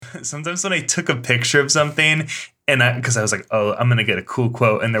sometimes when I took a picture of something and because I was like, oh, I'm going to get a cool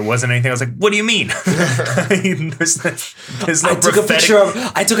quote and there wasn't anything. I was like, what do you mean? there's no I took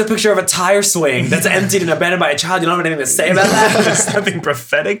a picture of a tire swing that's emptied and abandoned by a child. You don't have anything to say about that? There's nothing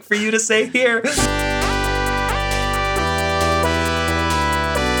prophetic for you to say here.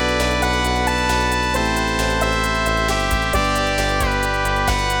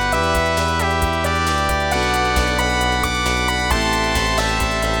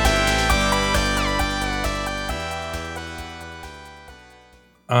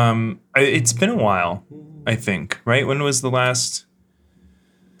 It's been a while, I think, right? When was the last?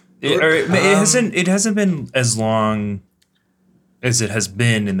 It hasn't been as long as it has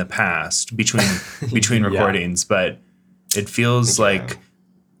been in the past between recordings, but it feels like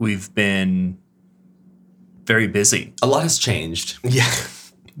we've been very busy. A lot has changed. Yeah.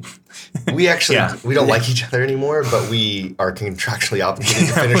 We actually, we don't like each other anymore, but we are contractually obligated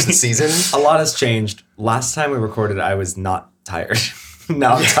to finish the season. A lot has changed. Last time we recorded, I was not tired.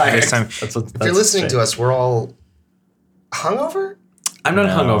 Now I'm tired. If you're listening to us, we're all hungover? I'm not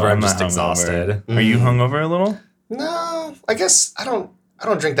hungover. I'm just not exhausted. Are you hungover a little? No, I guess I don't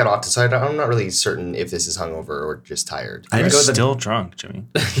drink that often, so I'm not really certain if this is hungover or just tired. You're still drunk, Jimmy.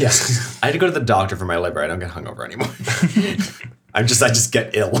 Yeah. I had to go to the doctor for my liver. I don't get hungover anymore. I just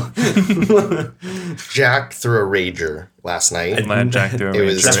get ill. Jack threw a rager last night. Jack threw a rager. It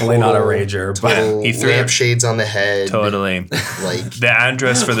was definitely not a rager, but he threw lampshades on the head. Totally. Like the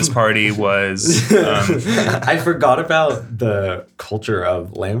address for this party was. I forgot about the culture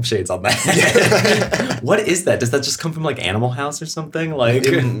of lampshades on the head. What is that? Does that just come from like Animal House or something? Like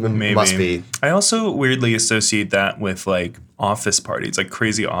maybe. Must be. I also weirdly associate that with like office parties, like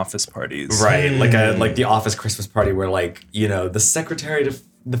crazy office parties. Right. Like the office Christmas party where like, the secretary to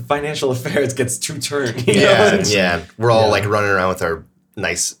the financial affairs gets two turns. Yeah. We're all like running around with our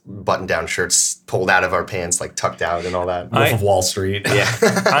nice button-down shirts pulled out of our pants, like tucked out and all that. Wolf of Wall Street. Yeah.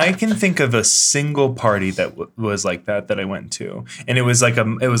 I can think of a single party that was like that I went to, and it was like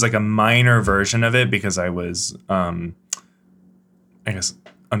a minor version of it because I was, I guess,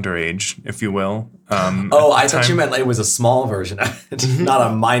 underage, if you will. I thought you meant like it was a small version of it,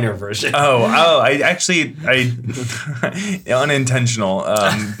 not a minor version. I actually unintentional.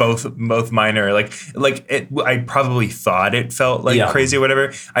 Both minor. Like it. I probably thought it felt like crazy or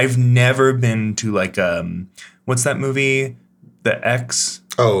whatever. I've never been to like what's that movie? The X.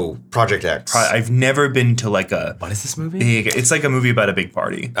 Oh, Project X. I've never been to like a. What is this movie? It's like a movie about a big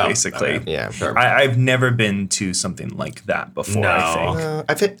party, basically. Okay. Yeah, sure. I've never been to something like that before. No.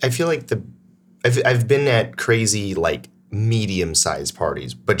 I think. I feel like I've been at crazy like medium-sized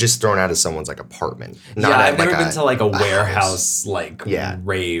parties, but just thrown out of someone's like apartment. I've never been to like a warehouse like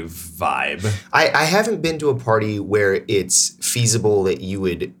rave vibe. I haven't been to a party where it's feasible that you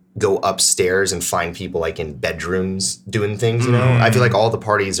would go upstairs and find people like in bedrooms doing things, I feel like all the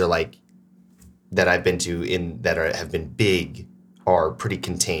parties are like that I've been to have been big are pretty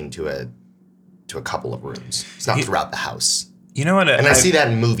contained to a couple of rooms. It's not throughout the house. You know what? And I see that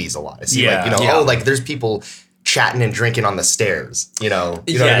in movies a lot. I see like there's people chatting and drinking on the stairs, you know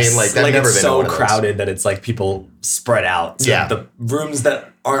what I mean? Like that's never it's been so crowded that it's like people spread out. So Yeah. the rooms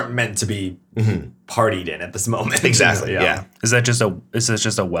that aren't meant to be partied in at this moment. Exactly. Yeah. Is that just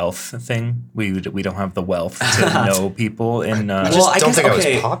a wealth thing? We don't have the wealth to know people in. I Well, I don't guess- think I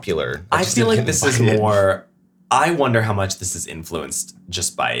okay, was popular. I just feel like didn't this is invite it. more. I wonder how much this is influenced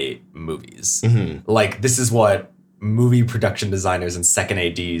just by movies. Like this is what movie production designers and second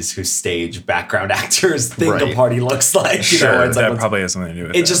ADs who stage background actors think a party looks like. You know, it's like that probably has something to do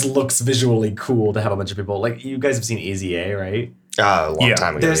with it. Just looks visually cool to have a bunch of people. Like you guys have seen Easy A, right? A long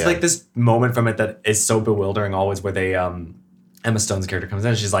time ago. There's like this moment from it that is so bewildering always where they Emma Stone's character comes in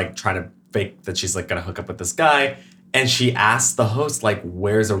and she's like trying to fake that she's like gonna hook up with this guy. And she asks the host, like,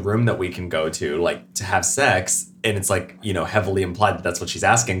 where's a room that we can go to, like, to have sex? And it's like, heavily implied that that's what she's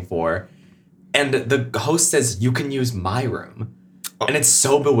asking for. And the host says, you can use my room. And it's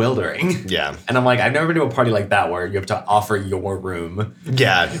so bewildering. Yeah. And I'm like, I've never been to a party like that where you have to offer your room.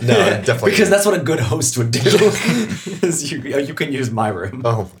 Yeah, no, definitely. Because that's what a good host would do. Is you can use my room.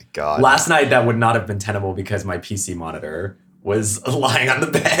 Oh my God. Last night that would not have been tenable because my PC monitor was lying on the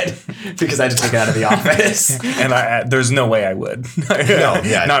bed because I had to take it out of the office. And there's no way I would. Not in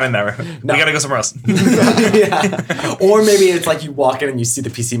that room. No. We gotta go somewhere else. Yeah. Or maybe it's like you walk in and you see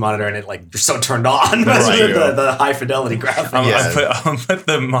the PC monitor and it like you're so turned on with the high fidelity graphics. I'll put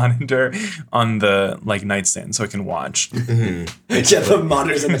the monitor on the like nightstand so I can watch. Yeah, the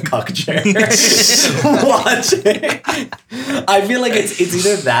monitor's in the cuck chair. Watching. I feel like it's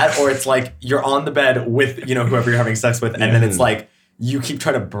either that or it's like you're on the bed with whoever you're having sex with, and then it's like you keep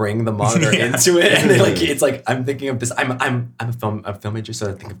trying to bring the monitor into it, and it's like I'm thinking of this. I'm a film major,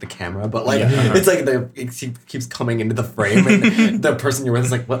 so I think of the camera, but like it's like it keeps coming into the frame, and the person you're with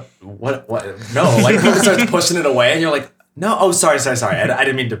is like, what? No, like starts pushing it away, and you're like, no, oh sorry, I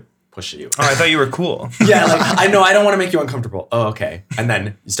didn't mean to push you. Oh, I thought you were cool. Yeah, like I know I don't want to make you uncomfortable. Oh, okay, and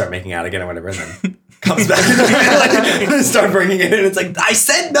then you start making out again or whatever, and then comes back and start bringing it in. It's like I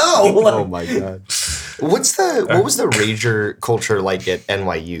said no. Like, oh my god. What was the rager culture like at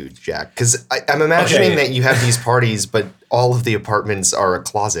NYU, Jack? Because I'm imagining that you have these parties, but all of the apartments are a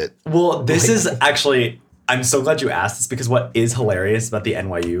closet. Well, this is actually, I'm so glad you asked this, because what is hilarious about the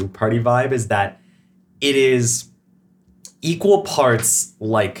NYU party vibe is that it is equal parts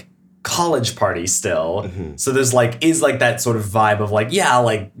like college party still. Mm-hmm. So there's is that sort of vibe of like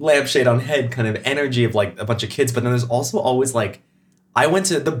lampshade on head kind of energy of like a bunch of kids, but then there's also always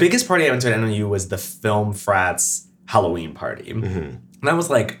the biggest party I went to at NYU was the Film Frats Halloween party. Mm-hmm. And that was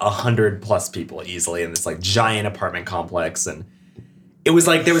 100 plus people easily in this giant apartment complex. And it was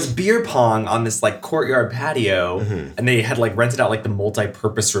there was beer pong on this courtyard patio, mm-hmm. and they had rented out the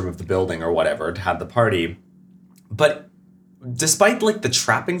multi-purpose room of the building or whatever to have the party. But despite the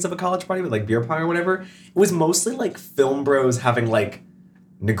trappings of a college party with beer pong or whatever, it was mostly film bros having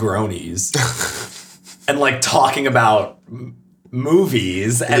Negronis and talking about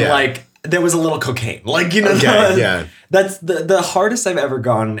movies, and there was a little cocaine, that's the hardest I've ever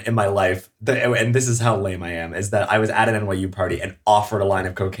gone in my life, and this is how lame I am, is that I was at an NYU party and offered a line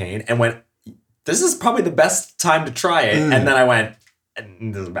of cocaine and went, this is probably the best time to try it, and then I went,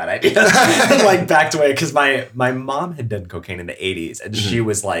 this is a bad idea, backed away, because my mom had done cocaine in the 80s, and she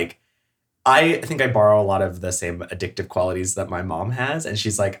was I think I borrow a lot of the same addictive qualities that my mom has, and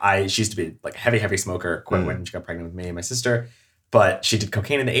she's she used to be heavy smoker, quit when she got pregnant with me and my sister. But she did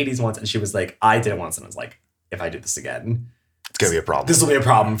cocaine in the 80s once, and she was I did it once, and I was if I do this again, it's going to be a problem. This will be a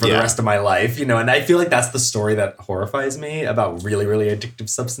problem for the rest of my life, and I feel that's the story that horrifies me about really, really addictive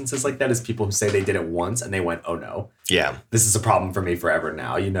substances like that, is people who say they did it once and they went, oh no. Yeah. This is a problem for me forever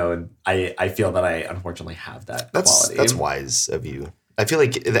now, and I feel that I unfortunately have that quality. That's wise of you. I feel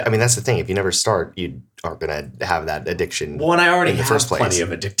that's the thing. If you never start, you aren't going to have that addiction. Well, and I already have plenty of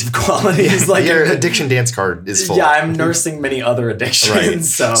addictive qualities. Your addiction dance card is full. Yeah, I'm nursing many other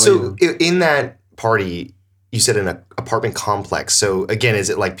addictions. Right. So in that party, you said in an apartment complex. So again, is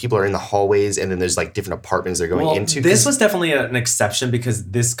it people are in the hallways and then there's different apartments they're going into? This was definitely an exception,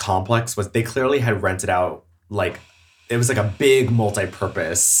 because this complex they clearly had rented out, it was a big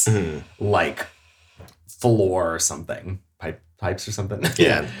multi-purpose, floor or something. Pipes or something.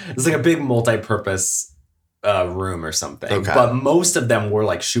 Yeah. It's a big multi-purpose room or something. Okay. But most of them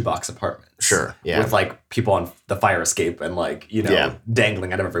were shoebox apartments. Sure. Yeah. With people on the fire escape and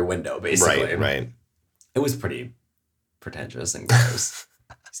dangling out of every window, basically. Right. It was pretty pretentious and gross.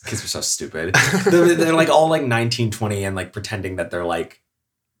 These kids were so stupid. They're all 19, 20 and pretending that they're I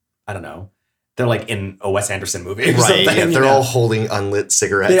don't know. They're in a Wes Anderson movie or something. Yeah, they're all holding unlit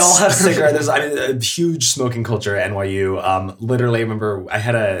cigarettes. They all have cigarettes. There's a huge smoking culture at NYU. Literally, I remember I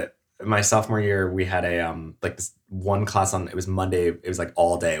had my sophomore year, we had a this one class it was Monday. It was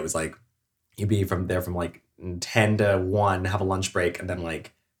all day. It was you'd be from 10 to 1, have a lunch break, and then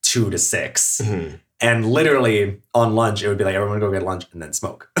 2 to 6. Mm-hmm. And literally on lunch, it would be everyone go get lunch and then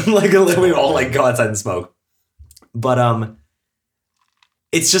smoke. Literally all go outside and smoke. But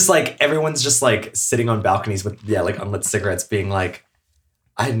it's just everyone's just sitting on balconies with unlit cigarettes, being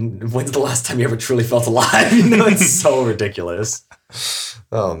when's the last time you ever truly felt alive? It's so ridiculous.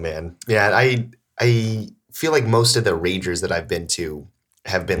 Oh man. Yeah, I feel most of the ragers that I've been to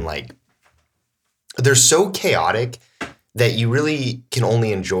have been they're so chaotic that you really can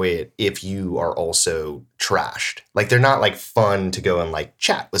only enjoy it if you are also trashed. They're not fun to go and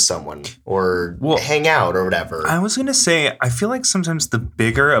chat with someone or hang out or whatever. I was going to say, I feel sometimes the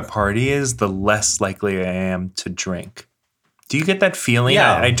bigger a party is, the less likely I am to drink. Do you get that feeling?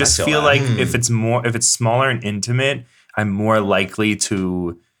 Yeah, I just feel if it's smaller and intimate, I'm more likely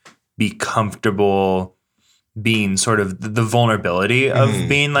to be comfortable being sort of the vulnerability of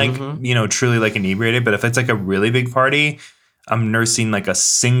being truly inebriated. But if it's a really big party, I'm nursing a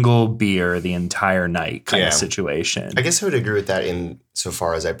single beer the entire night kind of situation. I guess I would agree with that in so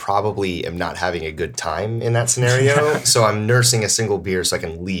far as I probably am not having a good time in that scenario. So I'm nursing a single beer so I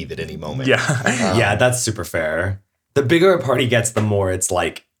can leave at any moment. Yeah. Yeah, that's super fair. The bigger a party gets, the more it's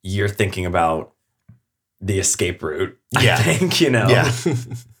you're thinking about the escape route. I think, Yeah.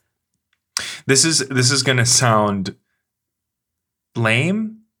 This is gonna sound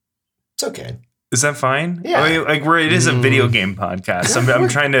lame. It's okay. Is that fine? Yeah. I mean, it is a video game podcast. I'm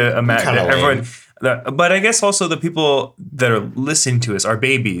trying to imagine everyone. But I guess also the people that are listening to us, our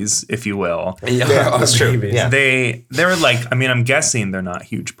babies, if you will. Yeah, that's true. babies. Yeah. They're like, I mean, I'm guessing they're not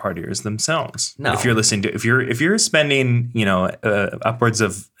huge partiers themselves. No. If you're listening to, if you're spending, upwards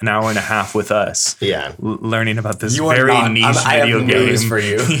of an hour and a half with us, Yeah. learning about this You are very not- niche I have video news game for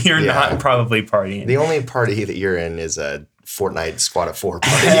you. you're Yeah. not probably partying. The only party that you're in is a Fortnite Squad of 4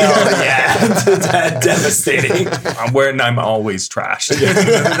 party. Hell yeah. Devastating. I'm always trashed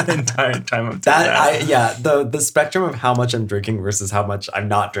the entire time I'm doing that. The spectrum of how much I'm drinking versus how much I'm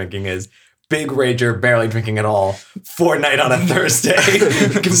not drinking is big rager, barely drinking at all. Fortnite on a Thursday.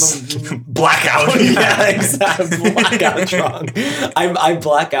 Blackout. Yeah, exactly. Blackout drunk. I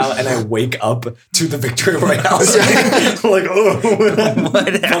black out and I wake up to the victory royale. Like, oh,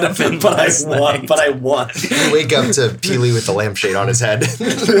 What happened but I last won. night? But I won. You wake up to Peely with the lampshade on his head.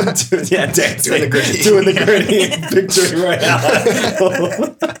 Yeah, dancing, Doing the gritty. doing the gritty victory royale.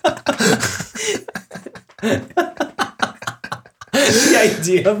 The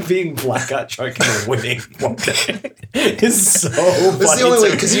idea of being blackout drunk and winning one day is so funny. It's the only way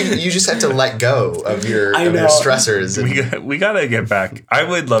to because me. you just have to let go of your know. stressors. And We gotta get back. I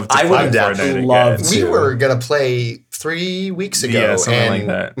would love to I play would Fortnite love again. to. we were gonna play 3 weeks ago, Yeah, something and like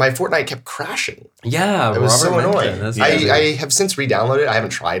that. my Fortnite kept crashing. Yeah, It was so Robert annoying. mentioned this. I have since re-downloaded it. I haven't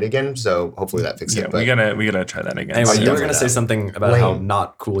tried again, so hopefully that fixes Yeah, it. But we gotta try that again. Anyway, I'm you done were with gonna say that. something about how Lame.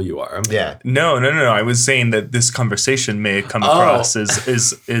 not cool you are. yeah, No. I was saying that this conversation may come across as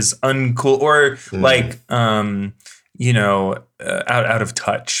uncool or like out of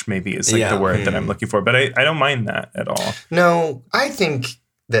touch. Maybe is like Yeah. the word that I'm looking for. But I don't mind that at all. no, I think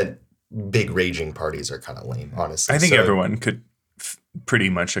that big raging parties are kind of lame. Honestly, I think So, everyone could pretty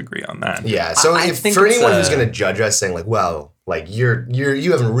much agree on that. Yeah. So I if think for it's anyone who's a- gonna judge us, saying like, well, like you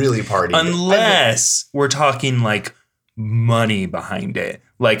haven't really partied, Unless we're talking like money behind it.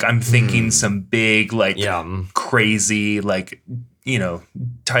 Like I'm thinking some big like Yeah. crazy like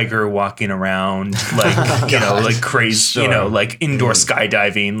tiger walking around like like crazy Sure. like indoor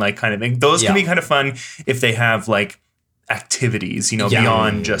skydiving like kind of thing. Those can Yeah. be kind of fun if they have like activities Yeah.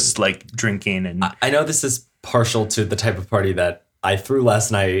 beyond just like drinking and I know this is partial to the type of party that I threw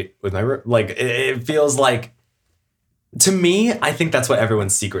last night with my like. It feels like, to me, I think that's what everyone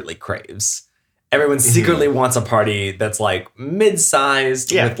secretly craves. Everyone secretly wants a party that's like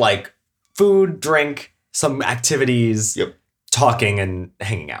mid-sized Yeah. with like food, drink, some activities, Yep. talking and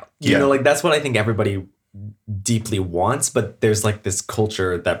hanging out. You Yeah. know, like that's what I think everybody deeply wants. But there's like this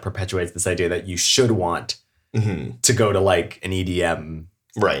culture that perpetuates this idea that you should want to go to like an EDM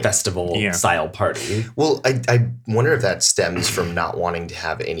right. festival Yeah. style party. Well, I wonder if that stems from not wanting to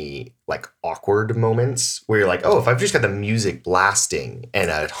have any like awkward moments where you're like, oh, if I've just got the music blasting and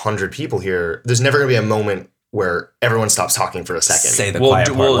 100 people here, there's never gonna be a moment where everyone stops talking for a second. Say the quiet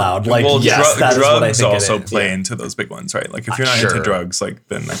part loud. Like, yes, that is what I drugs think it also is. play Yeah. into those big ones, right? Like if you're not Sure. into drugs, like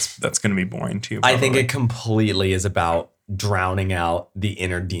then that's going to be boring to you. I think probably. it completely is about drowning out the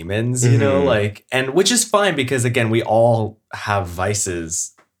inner demons, you know, like, and which is fine because again, we all have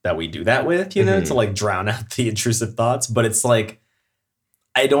vices that we do that with, you know, to like drown out the intrusive thoughts. But it's like,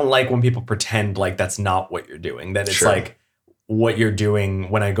 I don't like when people pretend like that's not what you're doing, that it's Sure. like what you're doing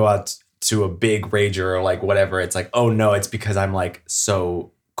when I go out to a big rager or like whatever. It's like, oh no, it's because I'm like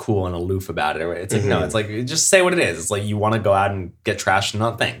so cool and aloof about it. Or it's like, no, it's like, just say what it is. It's like, you want to go out and get trashed and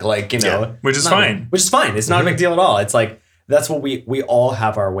not think, like, you know, Yeah. Which is not- fine. Which is fine. It's not a big deal at all. It's like, that's what we all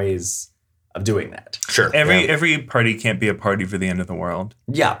have our ways of doing that. Sure. Every party can't be a party for the end of the world.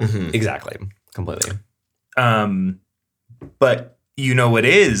 Yeah, exactly. Completely. But you know what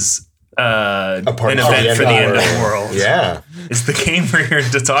is party an for the event end for of the the end of world. the world. Yeah. It's the game we're here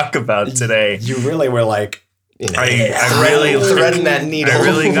to talk about today. You really were like, You know, I really threading that needle. I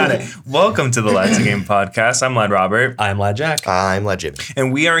really got it. Welcome to the Let's Game podcast. I'm Lad Robert, I'm Lad Jack. I'm Legend.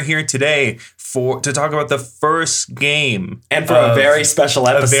 and we are here today to talk about the first game And for a of very special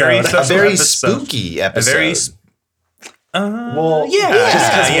episode. very A special very episode. spooky a episode. very well,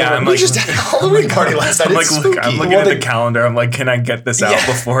 yeah. I'm we like, just had a Halloween party last night. I'm like, It's look, spooky. I'm looking Well, at the calendar. I'm like, can I get this out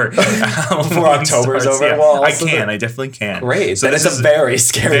before October's starts? over? Yeah, Well, I also can. I definitely can. Great. So that this is a very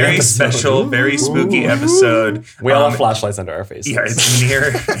scary very episode. special, very spooky episode. We all have flashlights under our faces.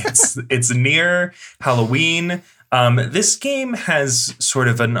 Yeah, it's near Halloween. This game has sort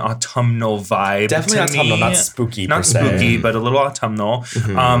of an autumnal vibe. Definitely to autumnal, me. not spooky per Not se. spooky, but a little autumnal.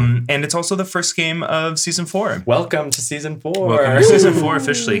 And it's also the first game of season 4. Welcome to season 4. Welcome to season 4,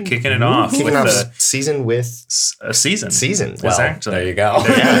 officially kicking it off Kicking with off season with a season. season. Well, Exactly. there you go.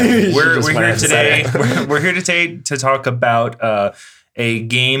 Yeah. You we're just here went ahead and said today. it. We're here today to talk about a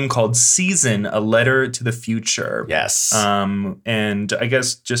game called Season, A Letter to the Future. Yes. And I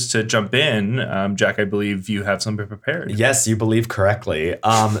guess just to jump in, Jack, I believe you have something prepared. Yes, you believe correctly.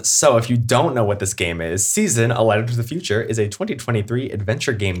 So if you don't know what this game is, Season, A Letter to the Future is a 2023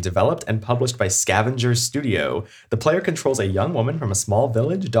 adventure game developed and published by Scavenger Studio. The player controls a young woman from a small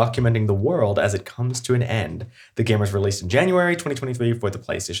village documenting the world as it comes to an end. The game was released in January 2023 for the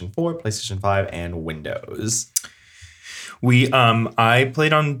PlayStation 4, PlayStation 5, and Windows. I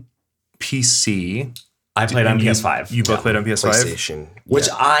played on PC. I played on PS5. You both played on PS5? PlayStation. Which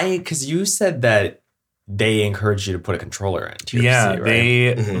because you said that they encouraged you to put a controller into your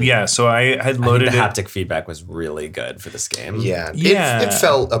PC, right? So I had loaded I think the haptic feedback was really good for this game. Yeah. Yeah. It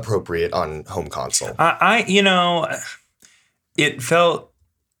felt appropriate on home console. It felt,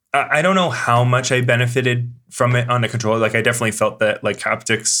 I don't know how much I benefited from it on the controller. Like I definitely felt that like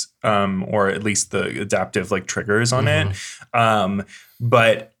haptics, or at least the adaptive like triggers on it.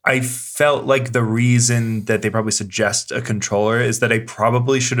 But I felt like the reason that they probably suggest a controller is that I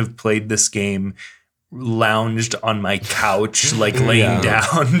probably should have played this game lounged on my couch, like laying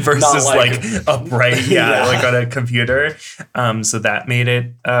down versus like upright, like on a computer. So that made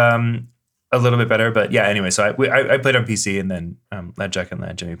it a little bit better. But yeah, anyway, so I played on PC, and then Jack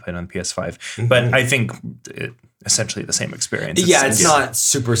and Jimmy played on PS5. But I think essentially the same experience. It's not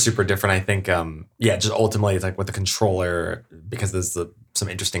super, super different. I think, just ultimately it's like with the controller, because there's some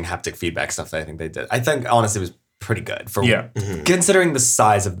interesting haptic feedback stuff that I think they did. I think honestly it was pretty good for considering the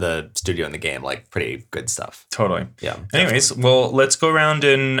size of the studio in the game, like pretty good stuff. Totally. Yeah. Anyways, well, let's go around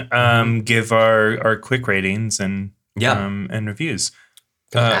and give our quick ratings and reviews.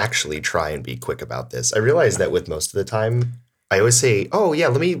 Actually try and be quick about this. I realize that with most of the time, I always say, "Oh yeah,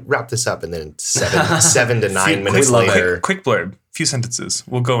 let me wrap this up," and then 7 to 9 minutes later, quick blurb, few sentences.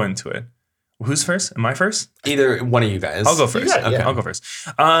 We'll go into it. Who's first? Am I first? Either one of you guys. I'll go first. I'll go first.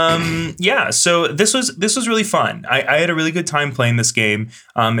 So this was really fun. I had a really good time playing this game.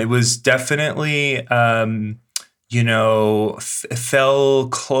 It was definitely fell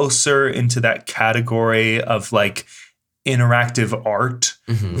closer into that category of like interactive art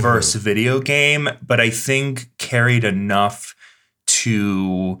versus video game, but I think carried enough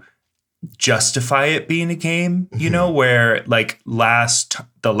to justify it being a game, where like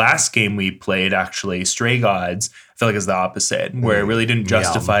the last game we played, actually, Stray Gods, I feel like is the opposite, where it really didn't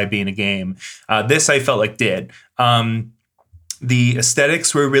justify being a game. This I felt like did. The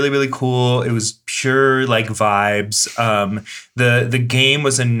aesthetics were really, really cool. It was pure like vibes. The game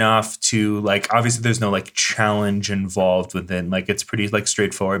was enough to like, obviously there's no like challenge involved within, like it's pretty like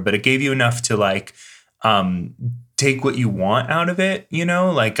straightforward, but it gave you enough to like take what you want out of it,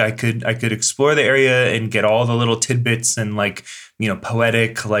 like I could explore the area and get all the little tidbits and like,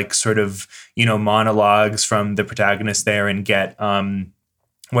 poetic, like sort of, monologues from the protagonist there and get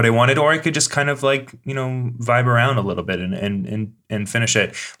what I wanted, or I could just kind of like, vibe around a little bit and finish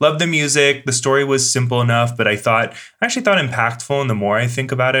it. Love the music. The story was simple enough, but I actually thought impactful. And the more I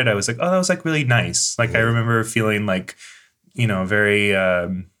think about it, I was like, oh, that was like really nice. Like I remember feeling like, very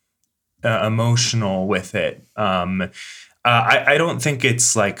emotional with it. I don't think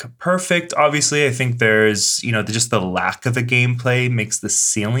it's like perfect. Obviously, I think there's, just the lack of a gameplay makes the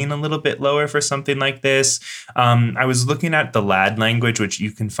ceiling a little bit lower for something like this. I was looking at the LAD language, which you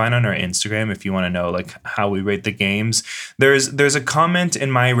can find on our Instagram if you want to know like how we rate the games. There's a comment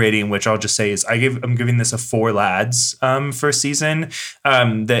in my rating, which I'll just say is I'm giving this a 4 LADs for Season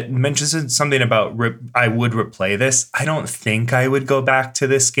that mentions something about I would replay this. I don't think I would go back to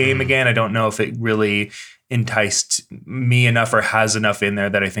this game again. I don't know if it really enticed me enough or has enough in there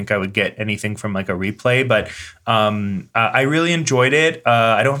that I think I would get anything from like a replay, but I really enjoyed it.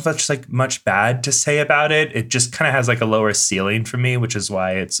 I don't have much bad to say about it. It just kind of has like a lower ceiling for me, which is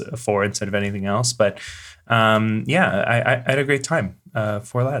why it's a 4 instead of anything else. But I had a great time. 4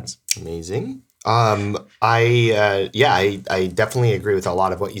 LADs. Amazing. I definitely agree with a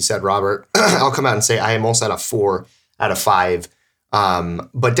lot of what you said, Robert. I'll come out and say I am also at a 4 out of 5.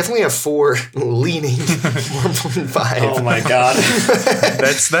 But definitely a 4 leaning 4.5. Oh my god.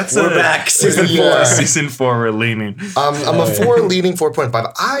 We're back. Season 4. Season 4 we're leaning. I'm a 4 leaning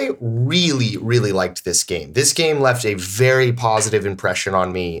 4.5. I really, really liked this game. This game left a very positive impression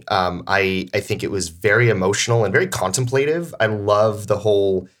on me. I think it was very emotional and very contemplative. I love the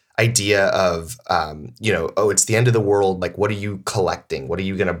whole idea of, it's the end of the world. Like, what are you collecting? What are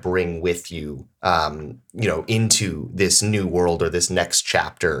you going to bring with you, into this new world or this next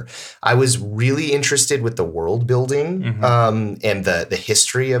chapter? I was really interested with the world building and the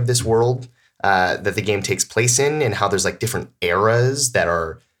history of this world that the game takes place in, and how there's like different eras that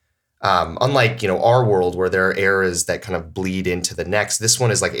are Unlike, our world where there are eras that kind of bleed into the next, this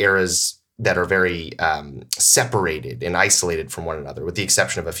one is like eras that are very separated and isolated from one another, with the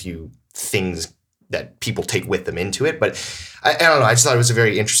exception of a few things that people take with them into it. But I don't know. I just thought it was a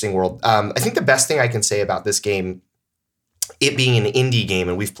very interesting world. I think the best thing I can say about this game, it being an indie game,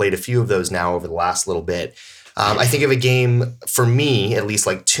 and we've played a few of those now over the last little bit, I think of a game, for me, at least,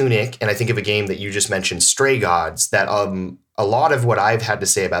 like Tunic, and I think of a game that you just mentioned, Stray Gods, that a lot of what I've had to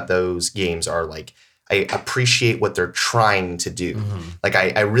say about those games are like, I appreciate what they're trying to do. Mm-hmm. Like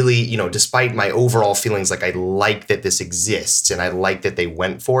I really, despite my overall feelings, like I like that this exists and I like that they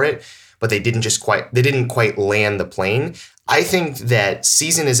went for it, but they didn't quite land the plane. I think that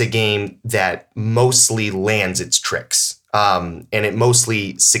Season is a game that mostly lands its tricks. And it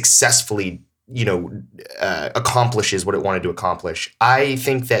mostly successfully, accomplishes what it wanted to accomplish. I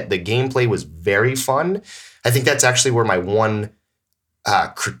think that the gameplay was very fun. I think that's actually where my one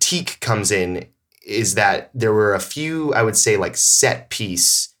critique comes in, is that there were a few, I would say, like set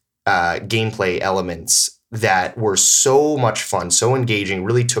piece gameplay elements that were so much fun, so engaging,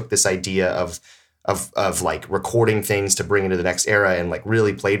 really took this idea of like recording things to bring into the next era and like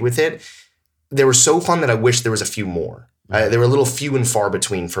really played with it. They were so fun that I wish there was a few more. They were a little few and far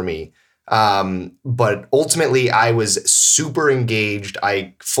between for me. But ultimately I was super engaged.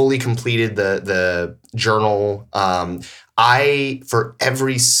 I fully completed the journal. I, for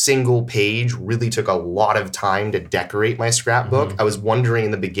every single page, really took a lot of time to decorate my scrapbook. Mm-hmm. I was wondering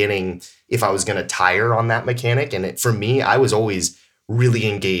in the beginning if I was going to tire on that mechanic. And for me, I was always really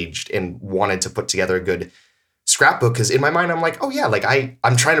engaged and wanted to put together a good scrapbook, because in my mind, I'm like, oh yeah, like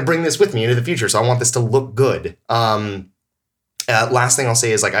I'm trying to bring this with me into the future. So I want this to look good. Last thing I'll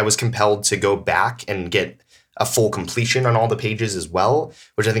say is, like, I was compelled to go back and get a full completion on all the pages as well,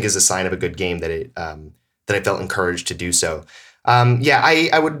 which I think is a sign of a good game, that I felt encouraged to do so. I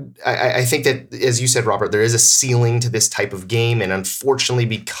think that, as you said, Robert, there is a ceiling to this type of game. And unfortunately,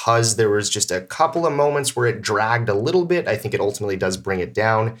 because there was just a couple of moments where it dragged a little bit, I think it ultimately does bring it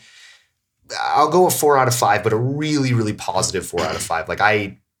down. I'll go a 4 out of 5, but a really, really positive 4 out of 5. Like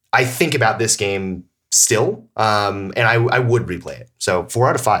I think about this game still, and I would replay it. So 4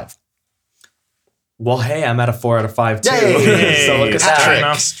 out of 5. Well, hey, I'm at a 4 out of 5 too. Yay. So look at that. Starting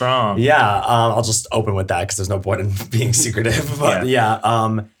off strong. Yeah, I'll just open with that because there's no point in being secretive. But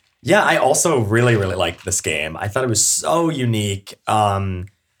I also really, really liked this game. I thought it was so unique.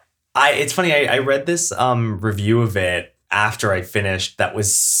 It's funny. I read this review of it after I finished. That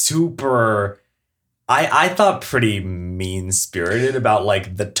was super. I thought pretty mean-spirited about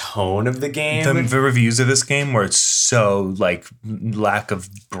like the tone of the game. The reviews of this game where it's so like lack of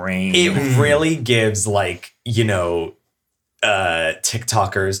brain. It really gives like,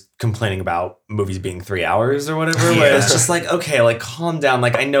 TikTokers complaining about movies being 3 hours or whatever. Where it's just like, okay, like calm down.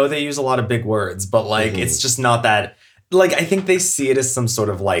 Like I know they use a lot of big words, but like it's just not that. Like I think they see it as some sort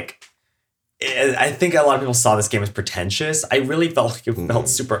of like. I think a lot of people saw this game as pretentious. I really felt like it felt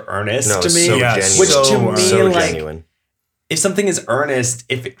super earnest to me. So genuine. Which to me, so like, genuine. If something is earnest,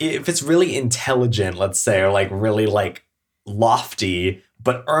 if it's really intelligent, let's say, or like really like lofty,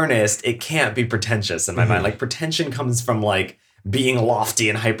 but earnest, it can't be pretentious in my mind. Like pretension comes from like being lofty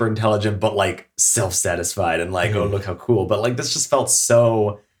and hyper intelligent, but like self-satisfied and like, oh, look how cool. But like this just felt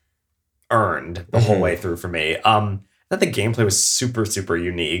so earned the whole way through for me. I thought the gameplay was super, super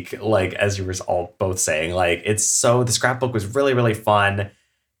unique. Like, as you were all both saying, like, the scrapbook was really, really fun.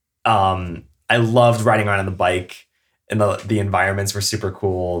 I loved riding around on the bike, and the environments were super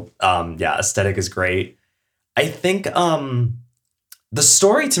cool. Aesthetic is great. I think the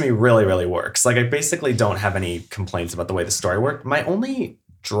story to me really, really works. Like, I basically don't have any complaints about the way the story worked. My only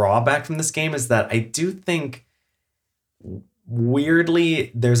drawback from this game is that I do think,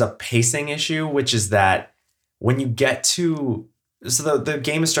 weirdly, there's a pacing issue, which is that when you get to, so the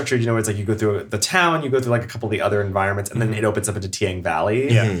game is structured, it's like you go through the town, you go through like a couple of the other environments, and then it opens up into Tiang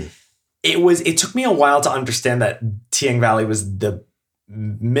Valley. Yeah. It took me a while to understand that Tiang Valley was the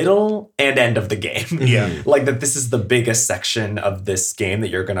middle and end of the game. Yeah. Like that this is the biggest section of this game that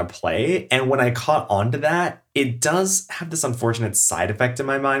you're going to play. And when I caught on to that, it does have this unfortunate side effect in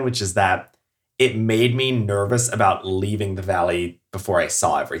my mind, which is that it made me nervous about leaving the valley before I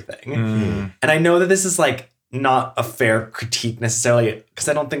saw everything. And I know that this is like, not a fair critique necessarily, because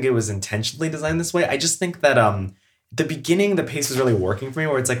I don't think it was intentionally designed this way. I just think that the beginning, the pace was really working for me,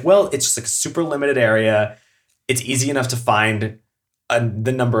 where it's like, well, it's just like a super limited area. It's easy enough to find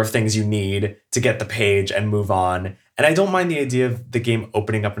the number of things you need to get the page and move on. And I don't mind the idea of the game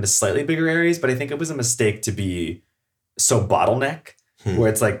opening up into slightly bigger areas, but I think it was a mistake to be so bottleneck, where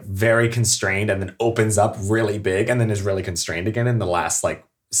it's like very constrained and then opens up really big and then is really constrained again in the last like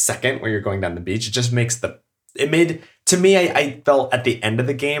second where you're going down the beach. It just makes to me, I felt at the end of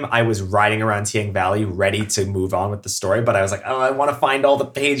the game, I was riding around Tiang Valley ready to move on with the story, but I was like, oh, I want to find all the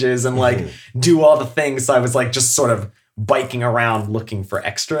pages and like do all the things. So I was like just sort of biking around looking for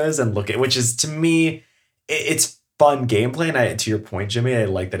extras and which is to me, it's fun gameplay. And to your point, Jimmy, I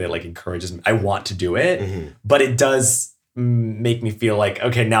like that it like encourages me. I want to do it, but it does make me feel like,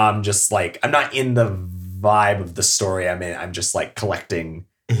 okay, now I'm just like, I'm not in the vibe of the story I'm in. I'm just like collecting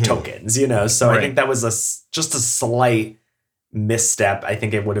tokens, you know? So I think that was just a slight misstep. I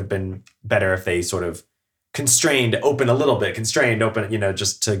think it would have been better if they sort of constrained open, you know,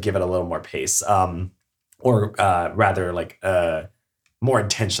 just to give it a little more pace, or rather like more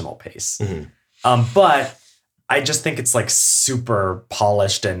intentional pace. But I just think it's like super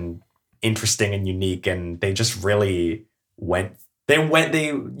polished and interesting and unique, and they just really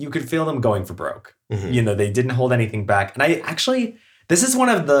you could feel them going for broke. You know, they didn't hold anything back. And this is one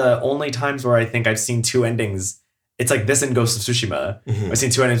of the only times where I think I've seen two endings. It's like this and Ghost of Tsushima. I've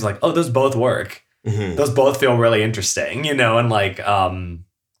seen two endings like, oh, those both work. Those both feel really interesting, you know, and like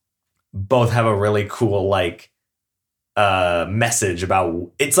both have a really cool like message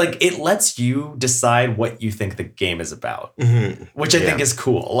about. It's like it lets you decide what you think the game is about, which I think is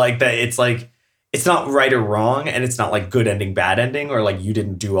cool. Like that, it's like it's not right or wrong, and it's not like good ending, bad ending, or like you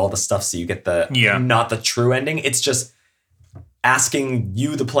didn't do all the stuff so you get the not the true ending. It's just asking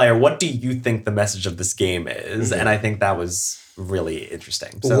you, the player, what do you think the message of this game is? And I think that was really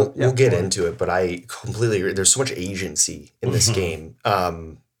interesting. So we'll get into it, but I completely agree. There's so much agency in this game,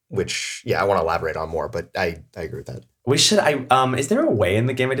 which I want to elaborate on more, but I agree with that. We should. Is there a way in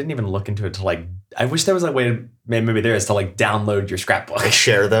the game? I didn't even look into it to like. I wish there was a way to maybe there is to like download your scrapbook. Like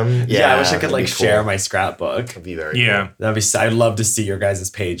share them. Yeah, I wish I could like share my scrapbook. That'd be very cool. That'd be. I'd love to see your guys'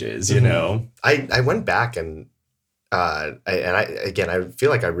 pages. You know. I went back and. I feel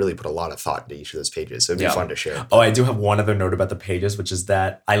like I really put a lot of thought into each of those pages. So it'd be fun to share. Oh, I do have one other note about the pages, which is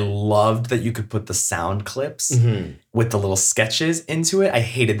that I loved that you could put the sound clips with the little sketches into it. I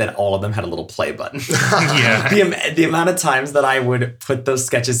hated that all of them had a little play button. The amount of times that I would put those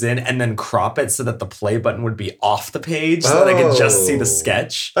sketches in and then crop it so that the play button would be off the page so that I could just see the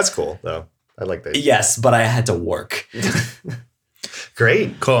sketch. That's cool, though. I like that. Yes, but I had to work.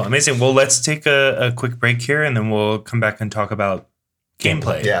 Great. Cool. Amazing. Well, let's take a quick break here and then we'll come back and talk about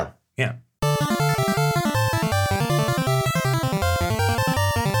gameplay. Yeah.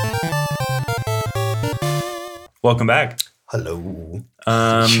 Welcome back. Hello.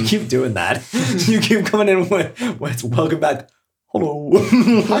 You keep doing that. You keep coming in with welcome back. Hello.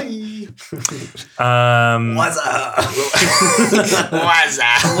 Hi. What's up?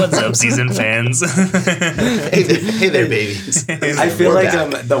 What's up, season fans? hey there, babies. I feel like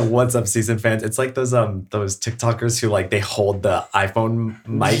the What's Up season fans. It's like those TikTokers who like they hold the iPhone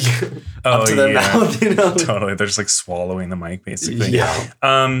mic up to their mouth. You know, totally. They're just like swallowing the mic, basically.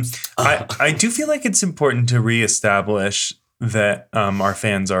 I do feel like it's important to reestablish that our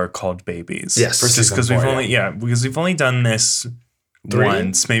fans are called babies. Yes, just because we've only done this. 3?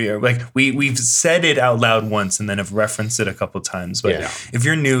 Once, maybe like we've said it out loud once and then have referenced it a couple times. But if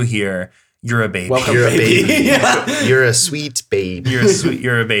you're new here, you're a baby. Welcome, you're baby. A baby. You're a sweet baby.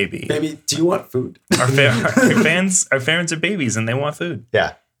 You're a baby. Baby, do you want food? Our fans are babies and they want food.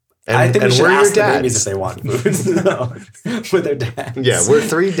 Yeah. I think we should ask the babies if they want food. With their dads. Yeah, we're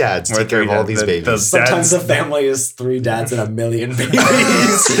 3 dads. Take care of all these babies. Sometimes the family is 3 dads and 1 million babies.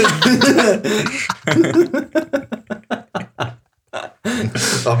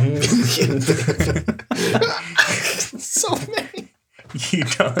 So many. You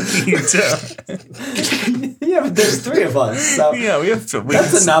don't. Yeah, but there's 3 of us. So yeah, that's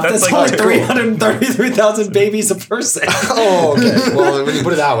enough. That's like only 333,000 babies a person. Oh, okay. Well, when you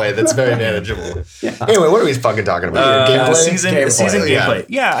put it that way, that's very manageable. Yeah. Anyway, what are we fucking talking about? Gameplay? Season gameplay.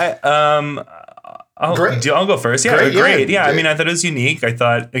 Yeah. I'll go first. Yeah, great. Yeah, I mean, I thought it was unique. I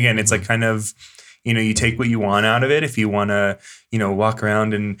thought, again, it's like kind of, you take what you want out of it. If you want to, walk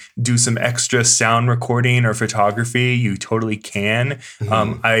around and do some extra sound recording or photography, you totally can.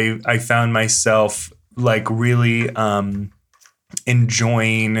 I found myself like really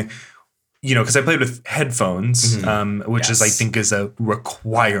enjoying, because I played with headphones, which is, I think, is a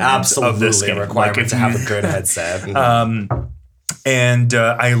requirement of this game. Absolutely a requirement to have a good headset. And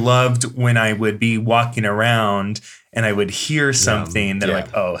I loved when I would be walking around and I would hear something that I'm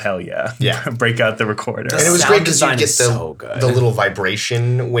like, oh, hell yeah. Break out the recorder. And it was great because you get the little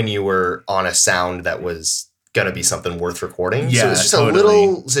vibration when you were on a sound that was going to be something worth recording. Yeah, so it's just a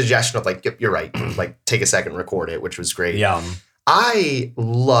little suggestion of like, yep, you're right. Like take a second, record it, which was great. Yeah. I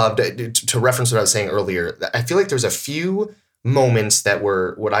loved, to reference what I was saying earlier, I feel like there's a few moments that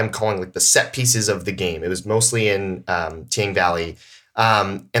were what I'm calling like the set pieces of the game. It was mostly in Tiang Valley.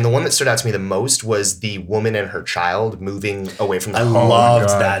 And the one that stood out to me the most was the woman and her child moving away from the I home. loved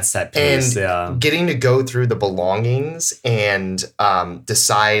that set piece. And getting to go through the belongings and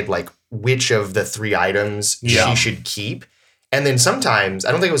decide like which of the 3 items she should keep. And then sometimes,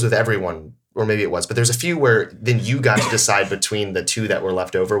 I don't think it was with everyone, or maybe it was, but there's a few where then you got to decide between the 2 that were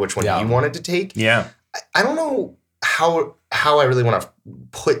left over, which one you wanted to take. Yeah. I don't know how I really want to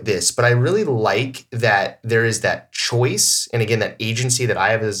put this, but I really like that there is that choice. And again, that agency that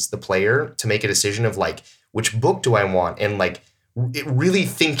I have as the player to make a decision of like, which book do I want? And like really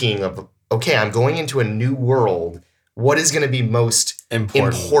thinking of, okay, I'm going into a new world. What is going to be most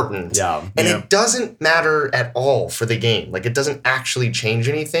important? Yeah. And it doesn't matter at all for the game. Like it doesn't actually change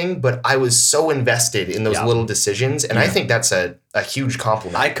anything, but I was so invested in those little decisions. And I think that's a huge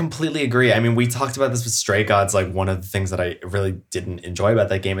compliment. I completely agree. I mean, we talked about this with Stray Gods. Like one of the things that I really didn't enjoy about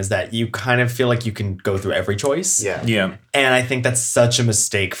that game is that you kind of feel like you can go through every choice. Yeah. Yeah. And I think that's such a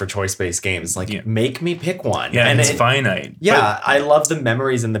mistake for choice-based games. Like make me pick one. Yeah, and it's finite. Yeah. I love the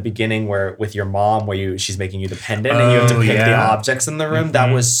memories in the beginning where with your mom, where she's making you the pendant and you have to pick the objects in the room.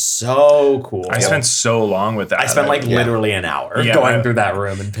 That was so cool. I spent so long with that. I spent like literally an hour going through that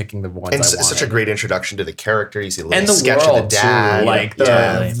room and picking the ones and I wanted. Such a great introduction to the character. You see a little and the sketch world of the dad. too. Like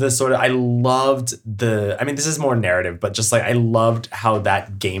the sort of, I loved I mean, this is more narrative, but just like I loved how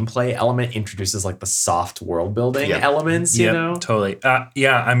that gameplay element introduces like the soft world building elements, you know? Totally.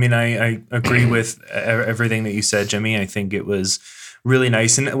 I mean, I agree with everything that you said, Jimmy. I think it was really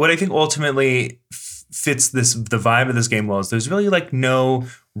nice. And what I think ultimately fits the vibe of this game well is there's really like no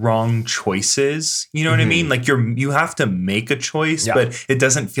wrong choices. You know what I mean? Like you have to make a choice, but it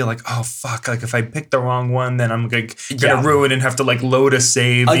doesn't feel like, oh fuck, like if I pick the wrong one, then I'm like gonna ruin and have to like load a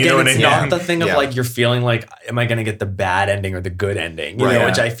save. Again, you know what I it's mean? not the thing of like you're feeling like, am I gonna get the bad ending or the good ending? You know,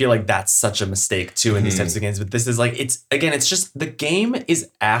 which I feel like that's such a mistake too in these types of games. But this is like it's just the game is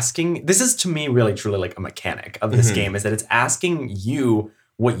asking. This is to me really truly like a mechanic of this game is that it's asking you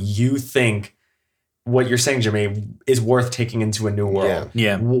what you think. What you're saying, Jimmy, is worth taking into a new world.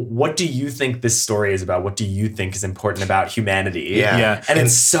 Yeah. What do you think this story is about? What do you think is important about humanity? Yeah. And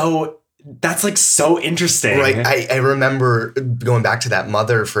it's so, that's like so interesting. Right. I remember going back to that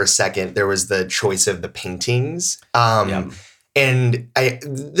mother for a second, there was the choice of the paintings. And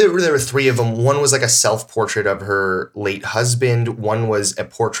there were 3 of them. One was like a self-portrait of her late husband. One was a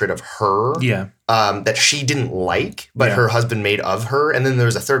portrait of her that she didn't like, but her husband made of her. And then there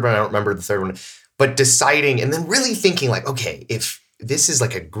was a third one. I don't remember the third one. But deciding and then really thinking like, okay, if this is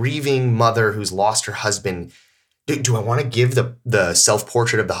like a grieving mother who's lost her husband, do I want to give the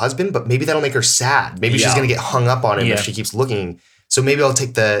self-portrait of the husband? But maybe that'll make her sad. Maybe she's going to get hung up on him if she keeps looking. So maybe I'll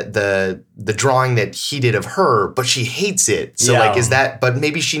take the drawing that he did of her, but she hates it. So like, is that, but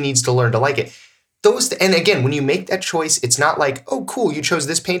maybe she needs to learn to like it. And again, when you make that choice, it's not like, oh, cool, you chose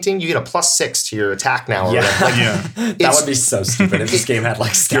this painting, you get a +6 to your attack now. Or that would be so stupid if this game had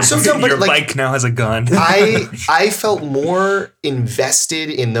like stats. Your bike now has a gun. I felt more invested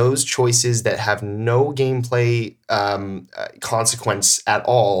in those choices that have no gameplay consequence at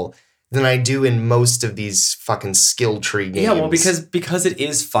all than I do in most of these fucking skill tree games. Yeah, well, because it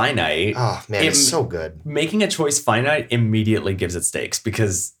is finite. Oh man, it's so good. Making a choice finite immediately gives it stakes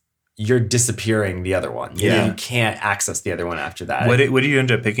because you're disappearing the other one. You can't access the other one after that. What did you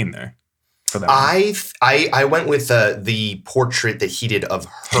end up picking there? For that I went with the portrait that he did of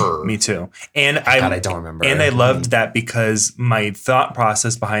her. Me too. And I don't remember. And I loved that because my thought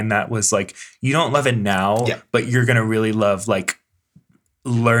process behind that was like, you don't love it now, but you're gonna really love like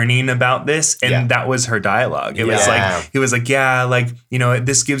learning about this. And that was her dialogue. It was like, he was like, yeah, like, you know,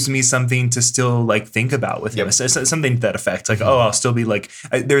 this gives me something to still like think about with him. So something to that effect. Like, oh, I'll still be like,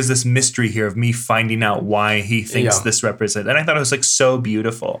 there's this mystery here of me finding out why he thinks this represents. And I thought it was like so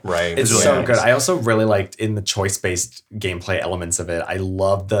beautiful. Right. It's really so good. I also really liked in the choice-based gameplay elements of it. I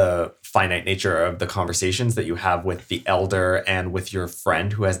love the finite nature of the conversations that you have with the elder and with your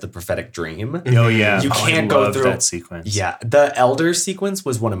friend who has the prophetic dream. Oh yeah. You can't go through that sequence. Yeah. The elder sequence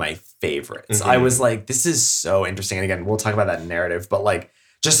was one of my favorites. I was like, this is so interesting. And again, we'll talk about that narrative, but like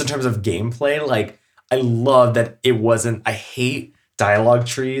just in terms of gameplay, like I love that it wasn't, I hate dialogue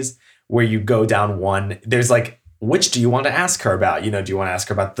trees where you go down one, there's like, which do you want to ask her about? You know, do you want to ask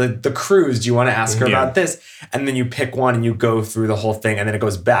her about the cruise? Do you want to ask her about this? And then you pick one and you go through the whole thing and then it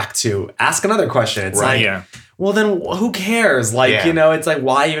goes back to ask another question. It's well, then who cares? Like, you know, it's like,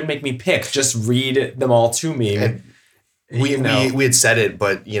 why even make me pick? Just read them all to me. And we had said it,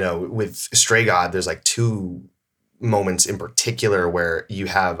 but, you know, with Stray God, there's like 2 moments in particular where you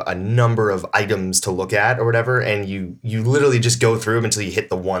have a number of items to look at or whatever, and you literally just go through them until you hit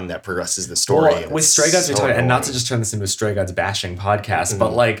the one that progresses the story. Well, with Stray Gods, we talk, and not to just turn this into a Stray Gods bashing podcast,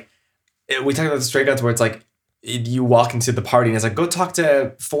 but like we talk about the Stray Gods where it's like you walk into the party and it's like, go talk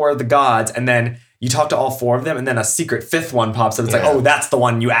to 4 of the gods, and then you talk to all 4 of them, and then a secret 5th one pops up. It's like, oh, that's the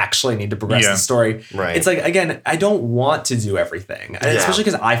one you actually need to progress the story. Right. It's like, again, I don't want to do everything, especially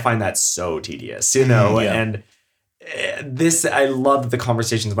because I find that so tedious, you know, and this, I love the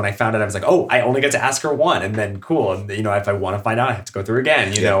conversations. When I found out, I was like, oh, I only get to ask her one, and then cool. And you know, if I want to find out, I have to go through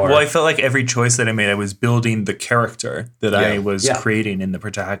again, you know. Or, well, I felt like every choice that I made, I was building the character that I was creating in the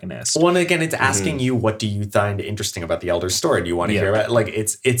protagonist. Well, and again, it's asking you, what do you find interesting about the Elder's story? Do you want to hear about it? Like,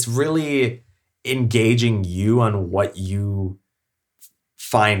 it's really engaging you on what you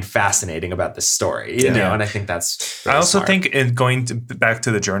find fascinating about this story, you know, and I think that's really I also smart. think in going back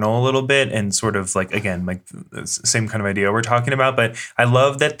to the journal a little bit and sort of like, again, like the same kind of idea we're talking about, but I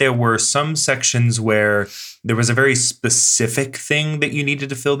love that there were some sections where there was a very specific thing that you needed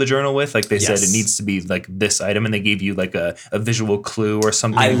to fill the journal with. Like they said, it needs to be like this item, and they gave you like a visual clue or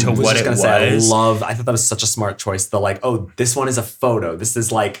something to what it was. I thought that was such a smart choice. The like, oh, this one is a photo. This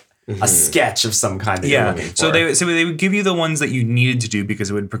is like a sketch of some kind. That you're looking for. So they would give you the ones that you needed to do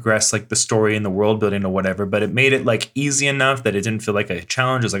because it would progress like the story and the world building or whatever, but it made it like easy enough that it didn't feel like a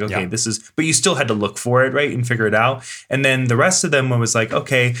challenge. It was like, okay, this is, but you still had to look for it, right, and figure it out. And then the rest of them was like,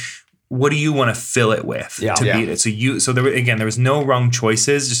 okay, what do you want to fill it with to beat it? So there was no wrong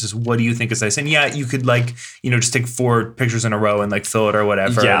choices. Just what do you think is nice? And you could like, you know, just take 4 pictures in a row and like fill it or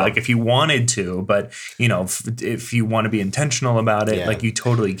whatever, like if you wanted to, but you know, if you want to be intentional about it, like you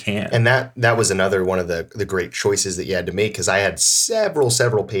totally can. And that was another one of the great choices that you had to make, because I had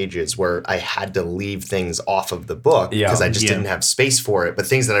several pages where I had to leave things off of the book because I just didn't have space for it, but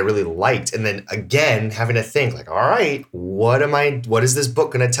things that I really liked. And then again, having to think like, all right, what is this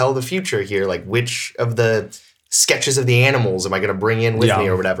book going to tell the future here? Like, which of the sketches of the animals am I going to bring in with me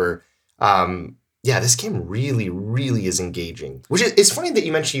or whatever? This game really, really is engaging. Which is, it's funny that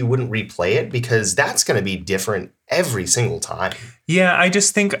you mentioned you wouldn't replay it, because that's going to be different every single time. Yeah, I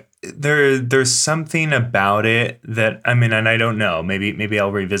just think there's something about it that, I mean, and I don't know, maybe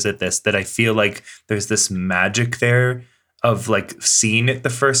I'll revisit this, that I feel like there's this magic there of like seeing it the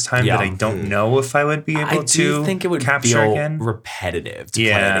first time that I don't know if I would be able to. I think it would capture feel again. Repetitive to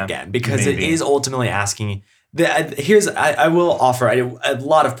play it again, because maybe. it is ultimately asking. I will offer a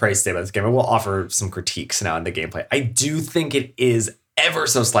lot of praise today about this game. I will offer some critiques now in the gameplay. I do think it is ever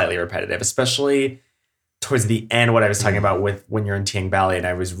so slightly repetitive, especially towards the end. What I was talking about with when you're in Tiang Valley, and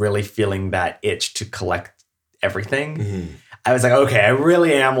I was really feeling that itch to collect everything. I was like, okay, I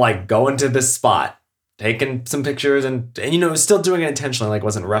really am like going to this spot, taking some pictures and you know, still doing it intentionally, like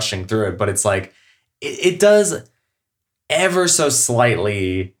wasn't rushing through it, but it's like it does ever so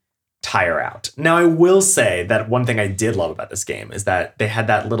slightly tire out. Now, I will say that one thing I did love about this game is that they had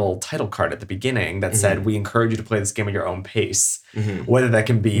that little title card at the beginning that said, we encourage you to play this game at your own pace, whether that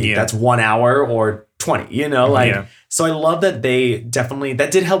can be that's 1 hour or 20, you know, like, so I love that that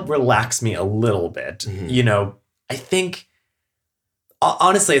did help relax me a little bit. You know, I think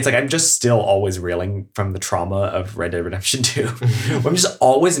honestly, it's like I'm just still always reeling from the trauma of Red Dead Redemption 2. I'm just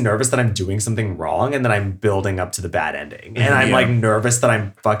always nervous that I'm doing something wrong and that I'm building up to the bad ending. And I'm like nervous that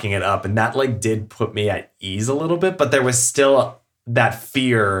I'm fucking it up. And that like did put me at ease a little bit, but there was still that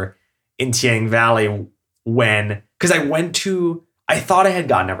fear in Tiang Valley because I thought I had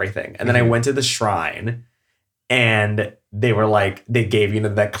gotten everything. And then I went to the shrine and they were like, they gave, you know,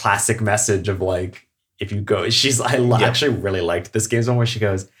 that classic message of like, if you go, actually really liked this game's one where she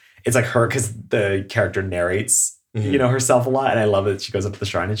goes, it's like her, because the character narrates, you know, herself a lot. And I love it. She goes up to the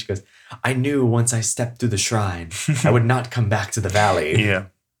shrine and she goes, I knew once I stepped through the shrine, I would not come back to the valley. Yeah.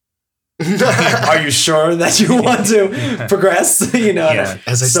 Are you sure that you want to progress? You know,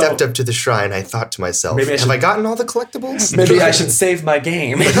 As I stepped up to the shrine, I thought to myself, have I gotten all the collectibles? Maybe I should save my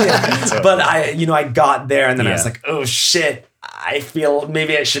game. But I got there and then I was like, oh shit, I feel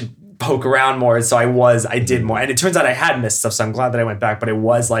maybe I should poke around more. So I did more. And it turns out I had missed stuff. So I'm glad that I went back. But it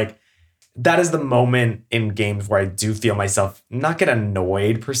was like, that is the moment in games where I do feel myself not get